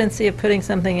hesitancy of putting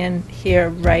something in here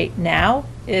right now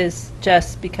is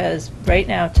just because right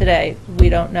now, today, we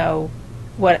don't know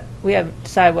we haven't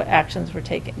decided what actions we're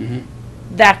taking. Mhm.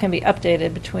 that can be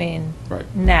updated between Right.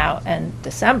 now and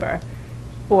December,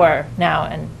 or now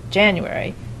and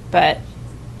January, but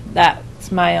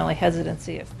that's my only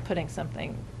hesitancy of putting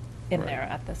something in Right. there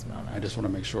at this moment. I just want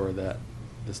to make sure that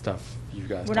the stuff you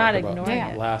guys We're talked not about ignoring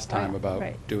it. last time Right. about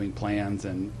Right. doing plans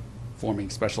and forming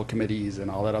special committees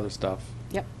and all that other stuff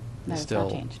Yep. No, is it's all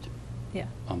still changed. Yeah.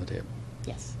 on the table.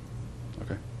 Yes.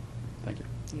 Okay, thank you.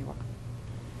 You're welcome.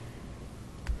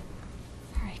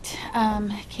 All right.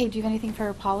 Kate, do you have anything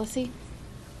for policy?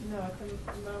 No, at the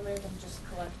moment, I'm just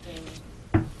collecting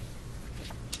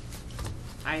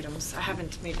items. I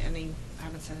haven't set any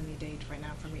date right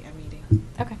now for a meeting,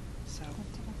 Okay. so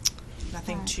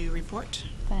nothing Alright. to report.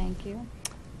 Thank you.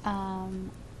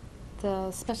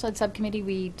 The special ed subcommittee,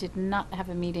 we did not have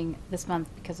a meeting this month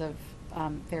because of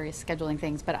various scheduling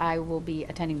things, but I will be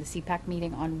attending the CPAC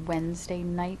meeting on Wednesday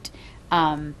night.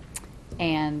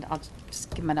 And I'll just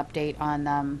give them an update on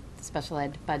the special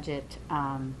ed budget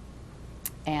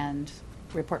and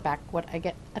report back what I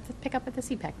get at the pick up at the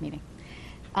CPAC meeting.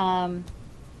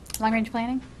 Long-range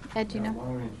planning, Ed, do you know?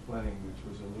 Long-range planning, which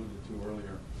was alluded to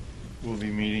earlier, we'll be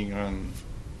meeting on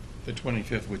the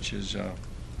 25th, which is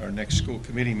our next school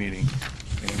committee meeting,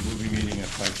 and we'll be meeting at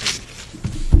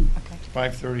 5:30. Okay.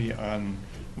 5:30 on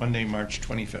Monday, March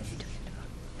 25th.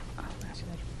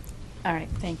 All right,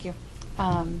 thank you.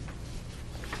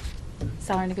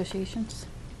 Salary negotiations?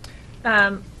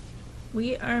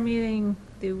 We are meeting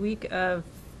the week of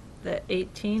the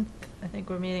 18th. I think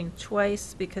we're meeting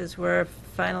twice because we're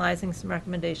finalizing some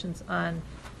recommendations on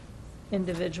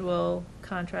individual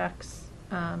contracts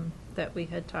that we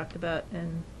had talked about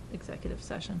in executive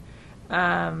session.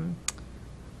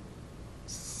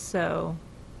 So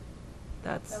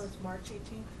that's That was March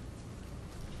 18th?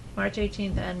 March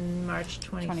 18th and March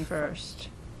 21st.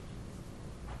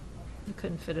 We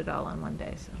couldn't fit it all on one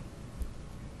day, so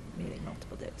meeting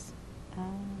multiple days.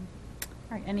 All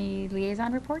right, any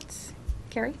liaison reports?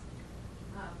 Carrie?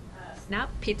 Snap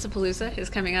Pizza Palooza is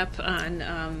coming up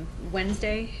on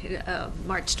Wednesday,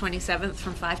 March 27th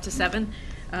from 5 to 7.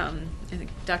 I think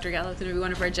Dr. Gallo is going to be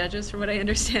one of our judges, from what I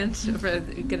understand. We're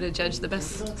going to judge the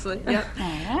best. Yep.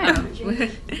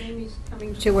 Jamie's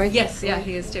coming too, I think. Yes, yeah,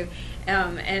 he is too.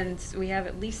 And we have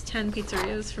at least 10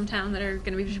 pizzerias from town that are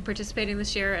going to be participating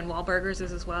this year, and Wahlburgers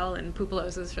is as well, and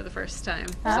Pupalo's is for the first time.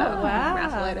 So, wow.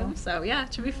 raffle item. So, yeah,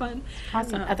 it should be fun.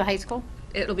 Awesome. At the high school?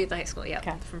 It'll be at the high school, yeah,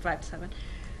 Okay. from 5 to 7.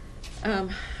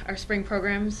 Our spring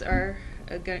programs are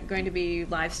going to be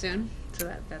live soon,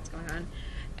 so that's going on.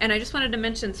 And I just wanted to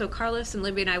mention, so Carlos and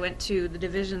Libby and I went to the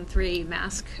Division III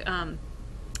mask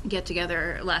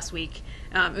get-together last week.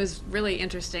 It was really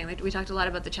interesting. We talked a lot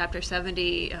about the Chapter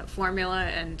 70 formula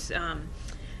and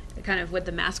kind of what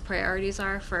the mask priorities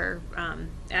are for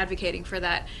advocating for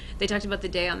that. They talked about the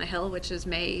Day on the Hill, which is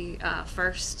May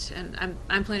 1st, and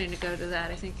I'm planning to go to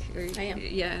that, I think. I am.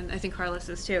 Yeah, and I think Carlos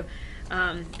is too.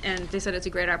 And they said it's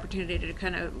a great opportunity to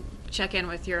kind of check in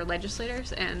with your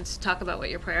legislators and talk about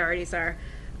what your priorities are.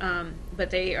 But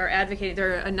they are advocating,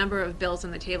 there are a number of bills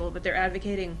on the table, but they're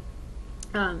advocating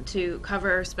to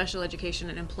cover special education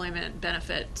and employment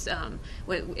benefits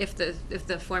if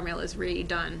the formula is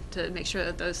redone, to make sure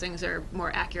that those things are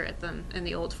more accurate than in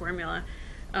the old formula.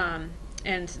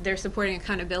 And they're supporting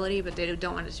accountability, but they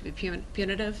don't want it to be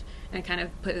punitive, and kind of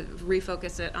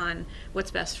refocus it on what's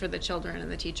best for the children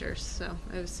and the teachers. So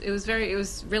it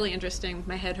was really interesting.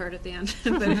 My head hurt at the end,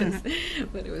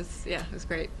 but it was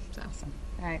great. So. Awesome.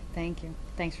 All right, thank you.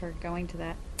 Thanks for going to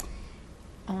that.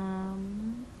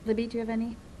 Libby, do you have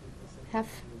any?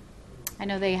 I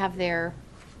know they have their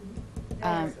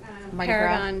Mardi Gras.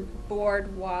 Paragon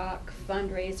Boardwalk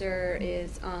fundraiser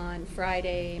is on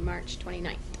Friday, March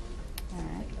 29th. All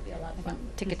right. It'll be a lot I of fun.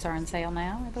 think tickets are on sale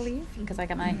now, I believe, because I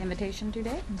got my invitation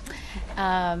today.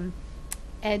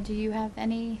 Ed, do you have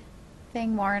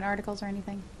anything, warrant articles or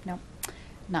anything? No,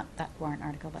 not that warrant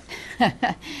article,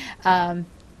 but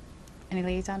any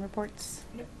liaison reports?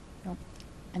 Nope. Nope.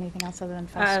 Anything else other than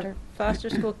Foster? Foster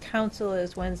School Council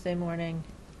is Wednesday morning,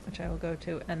 which I will go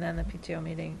to, and then the PTO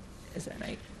meeting is at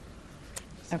night.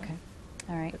 So, Okay,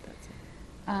 all right. but that's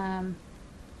it.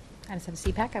 I just have a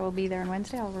CPAC. I will be there on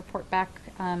Wednesday. I'll report back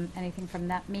anything from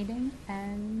that meeting.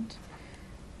 And do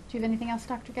you have anything else,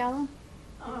 Dr. Gallo?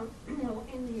 Well,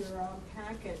 in your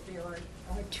packet, there are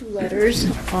two letters.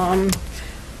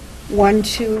 One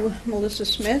to Melissa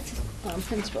Smith,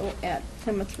 principal at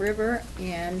Plymouth River,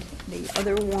 and the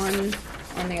other one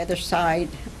on the other side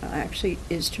actually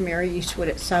is to Mary Eastwood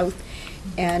at South.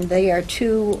 And they are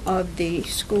two of the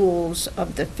schools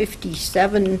of the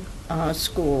 57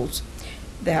 schools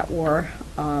that were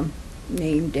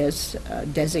named as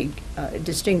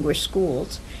distinguished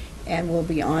schools. and will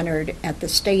be honored at the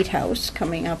State House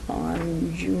coming up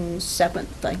on June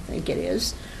 7th, I think it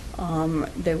is.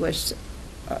 There was,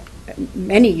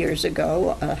 many years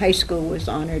ago, a high school was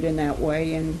honored in that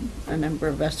way, and a number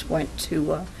of us went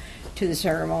to the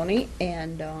ceremony.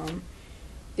 And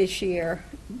this year,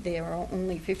 there are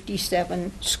only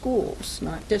 57 schools,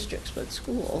 not districts, but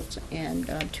schools, and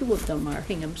 2 of them are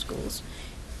Hingham schools.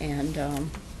 And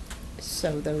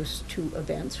so those 2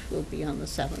 events will be on the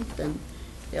 7th, and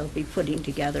they'll be putting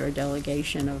together a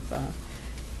delegation of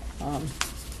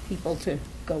people to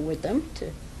go with them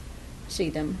to see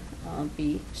them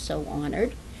be so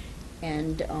honored.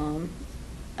 And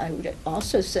I would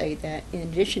also say that in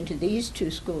addition to these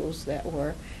 2 schools that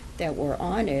were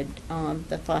honored,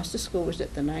 the Foster School was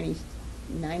at the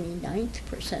 99th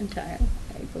percentile,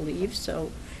 I believe,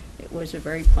 so it was a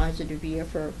very positive year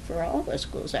for all of our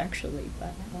schools, actually.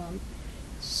 But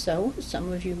so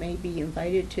some of you may be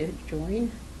invited to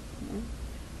join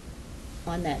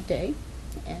on that day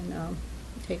and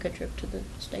take a trip to the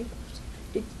State House.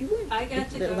 Did you went I got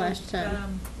to the go last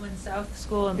time? When South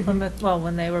School and Plymouth, well,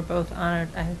 when they were both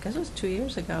honored, I guess it was 2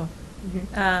 years ago.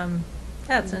 Mhm.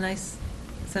 Yeah, it's a nice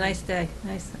day,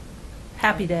 nice,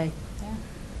 happy day.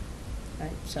 Right,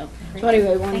 so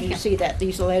anyway, I wanted Thank you you. to see that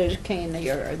these letters came,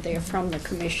 they're from the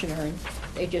commissioner, and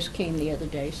they just came the other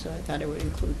day, so I thought I would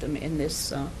include them in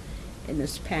this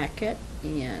packet.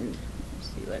 And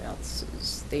let's see what else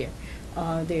is there.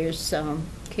 There's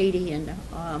Katie and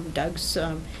Doug's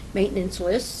maintenance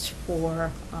lists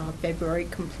for February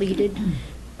completed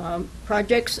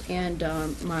projects and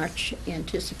March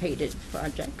anticipated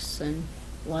projects, and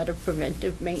a lot of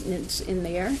preventive maintenance in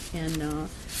there, and a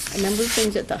number of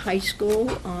things at the high school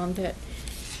that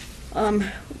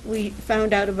we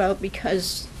found out about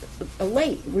because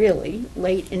late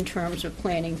in terms of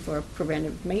planning for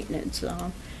preventive maintenance,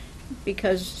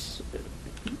 because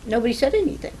nobody said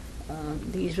anything.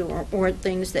 These weren't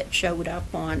things that showed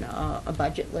up on a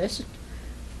budget list,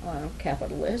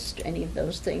 capital list, any of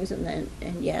those things,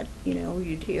 and yet, you know,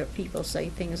 you'd hear people say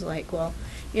things like, well,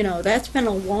 you know, that's been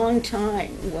a long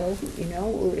time. Well, you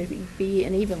know, it would be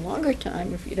an even longer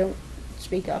time if you don't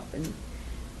speak up. And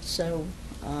so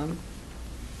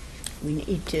we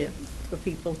need for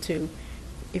people to,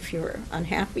 if you're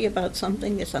unhappy about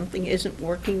something, if something isn't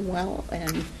working well,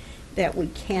 and that we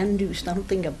can do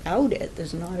something about it,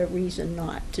 there's not a reason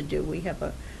not to do. We have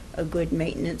a good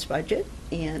maintenance budget,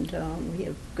 and we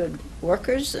have good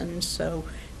workers, and so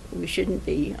we shouldn't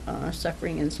be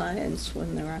suffering in silence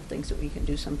when there are things that we can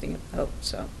do something about.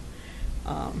 So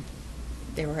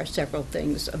there are several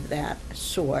things of that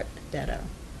sort that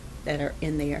are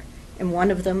in there, and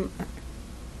one of them,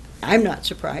 I'm not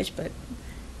surprised, but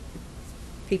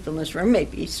people in this room may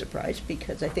be surprised,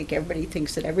 because I think everybody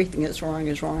thinks that everything that's wrong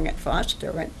is wrong at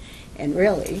Foster, and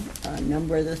really, a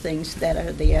number of the things that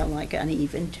are there, like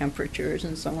uneven temperatures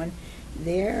and so on,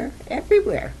 they're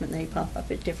everywhere, and they pop up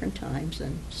at different times.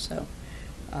 And so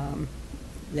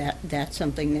that's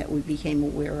something that we became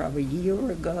aware of a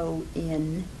year ago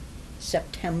in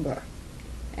September,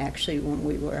 actually, when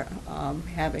we were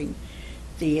having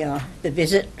the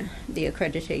visit, the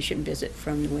accreditation visit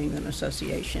from New England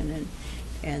Association,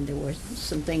 and there were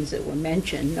some things that were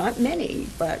mentioned, not many,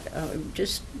 but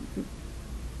just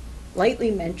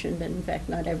lightly mentioned. And in fact,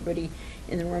 not everybody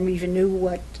in the room even knew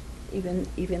what, even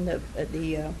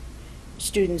the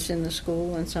students in the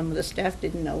school and some of the staff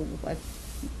didn't know what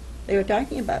they were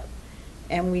talking about.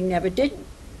 And we never did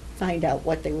find out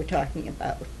what they were talking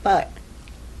about. But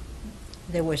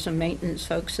there were some maintenance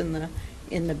folks in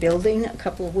the building a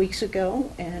couple of weeks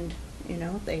ago, and you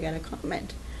know, they got a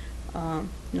comment.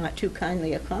 Not too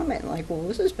kindly a comment, like, well,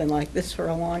 this has been like this for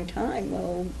a long time.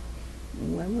 Well,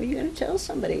 when were you going to tell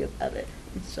somebody about it?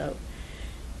 And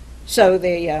so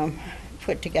they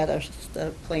put together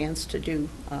the plans to do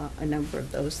a number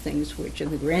of those things, which in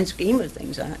the grand scheme of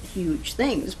things aren't huge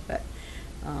things, but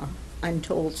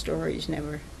untold stories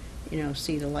never, you know,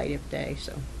 see the light of day.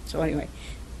 So anyway,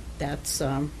 that's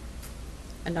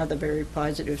another very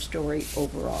positive story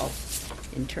overall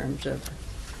in terms of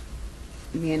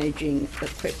managing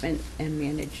equipment and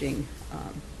managing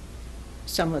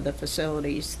some of the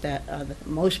facilities that are the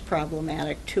most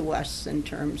problematic to us in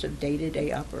terms of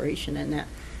day-to-day operation, and that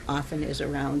often is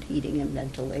around heating and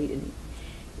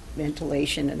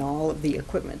ventilation and all of the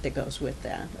equipment that goes with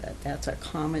that. That's a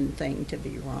common thing to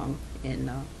be wrong in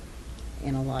a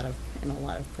lot of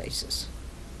places.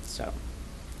 So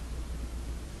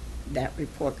that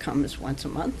report comes once a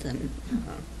month, and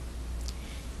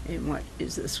what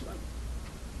is this one?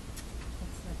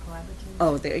 Collaborative.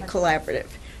 Oh, the collaborative.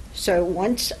 So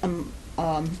once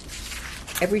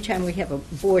every time we have a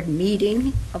board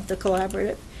meeting of the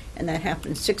collaborative, and that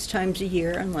happens 6 times a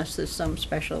year unless there's some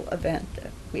special event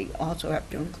that we also have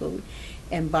to include.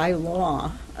 And by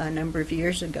law, a number of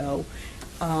years ago,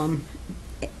 an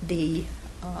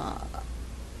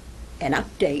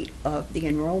update of the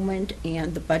enrollment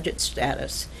and the budget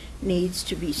status needs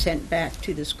to be sent back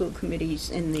to the school committees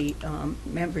in the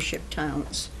membership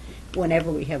towns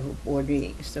whenever we have a board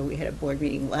meeting. So we had a board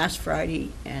meeting last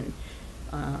Friday, and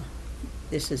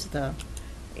this is the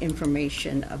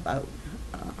information about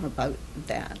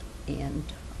that, and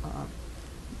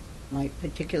might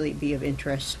particularly be of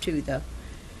interest to the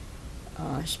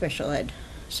special ed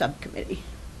subcommittee.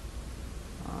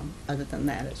 Other than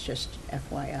that, it's just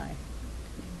FYI.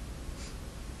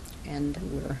 And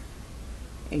we're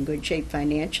in good shape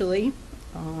financially,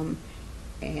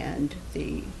 and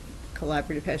the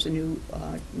collaborative has a new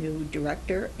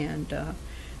director and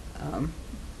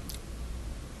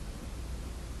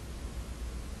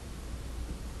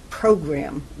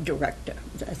program director.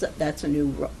 That's a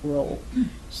new role.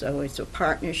 So it's a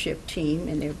partnership team,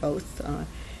 and they're both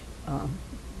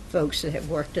folks that have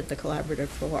worked at the collaborative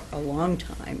for a long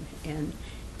time, and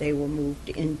they were moved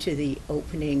into the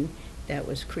opening that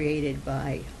was created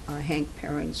by Hank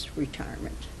Perrin's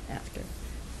retirement after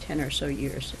 10 or so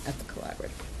years at the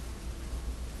collaborative.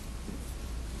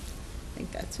 I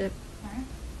think that's it. All right.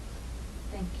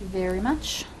 Thank you very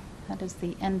much. That is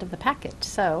the end of the packet.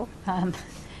 So,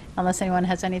 unless anyone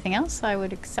has anything else, I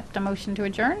would accept a motion to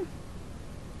adjourn.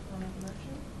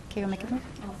 Okay, we'll make a motion.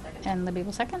 And Libby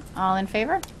will second. All in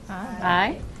favor?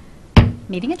 Aye.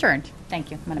 Meeting adjourned.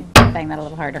 Thank you. I'm going to bang that a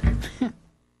little harder.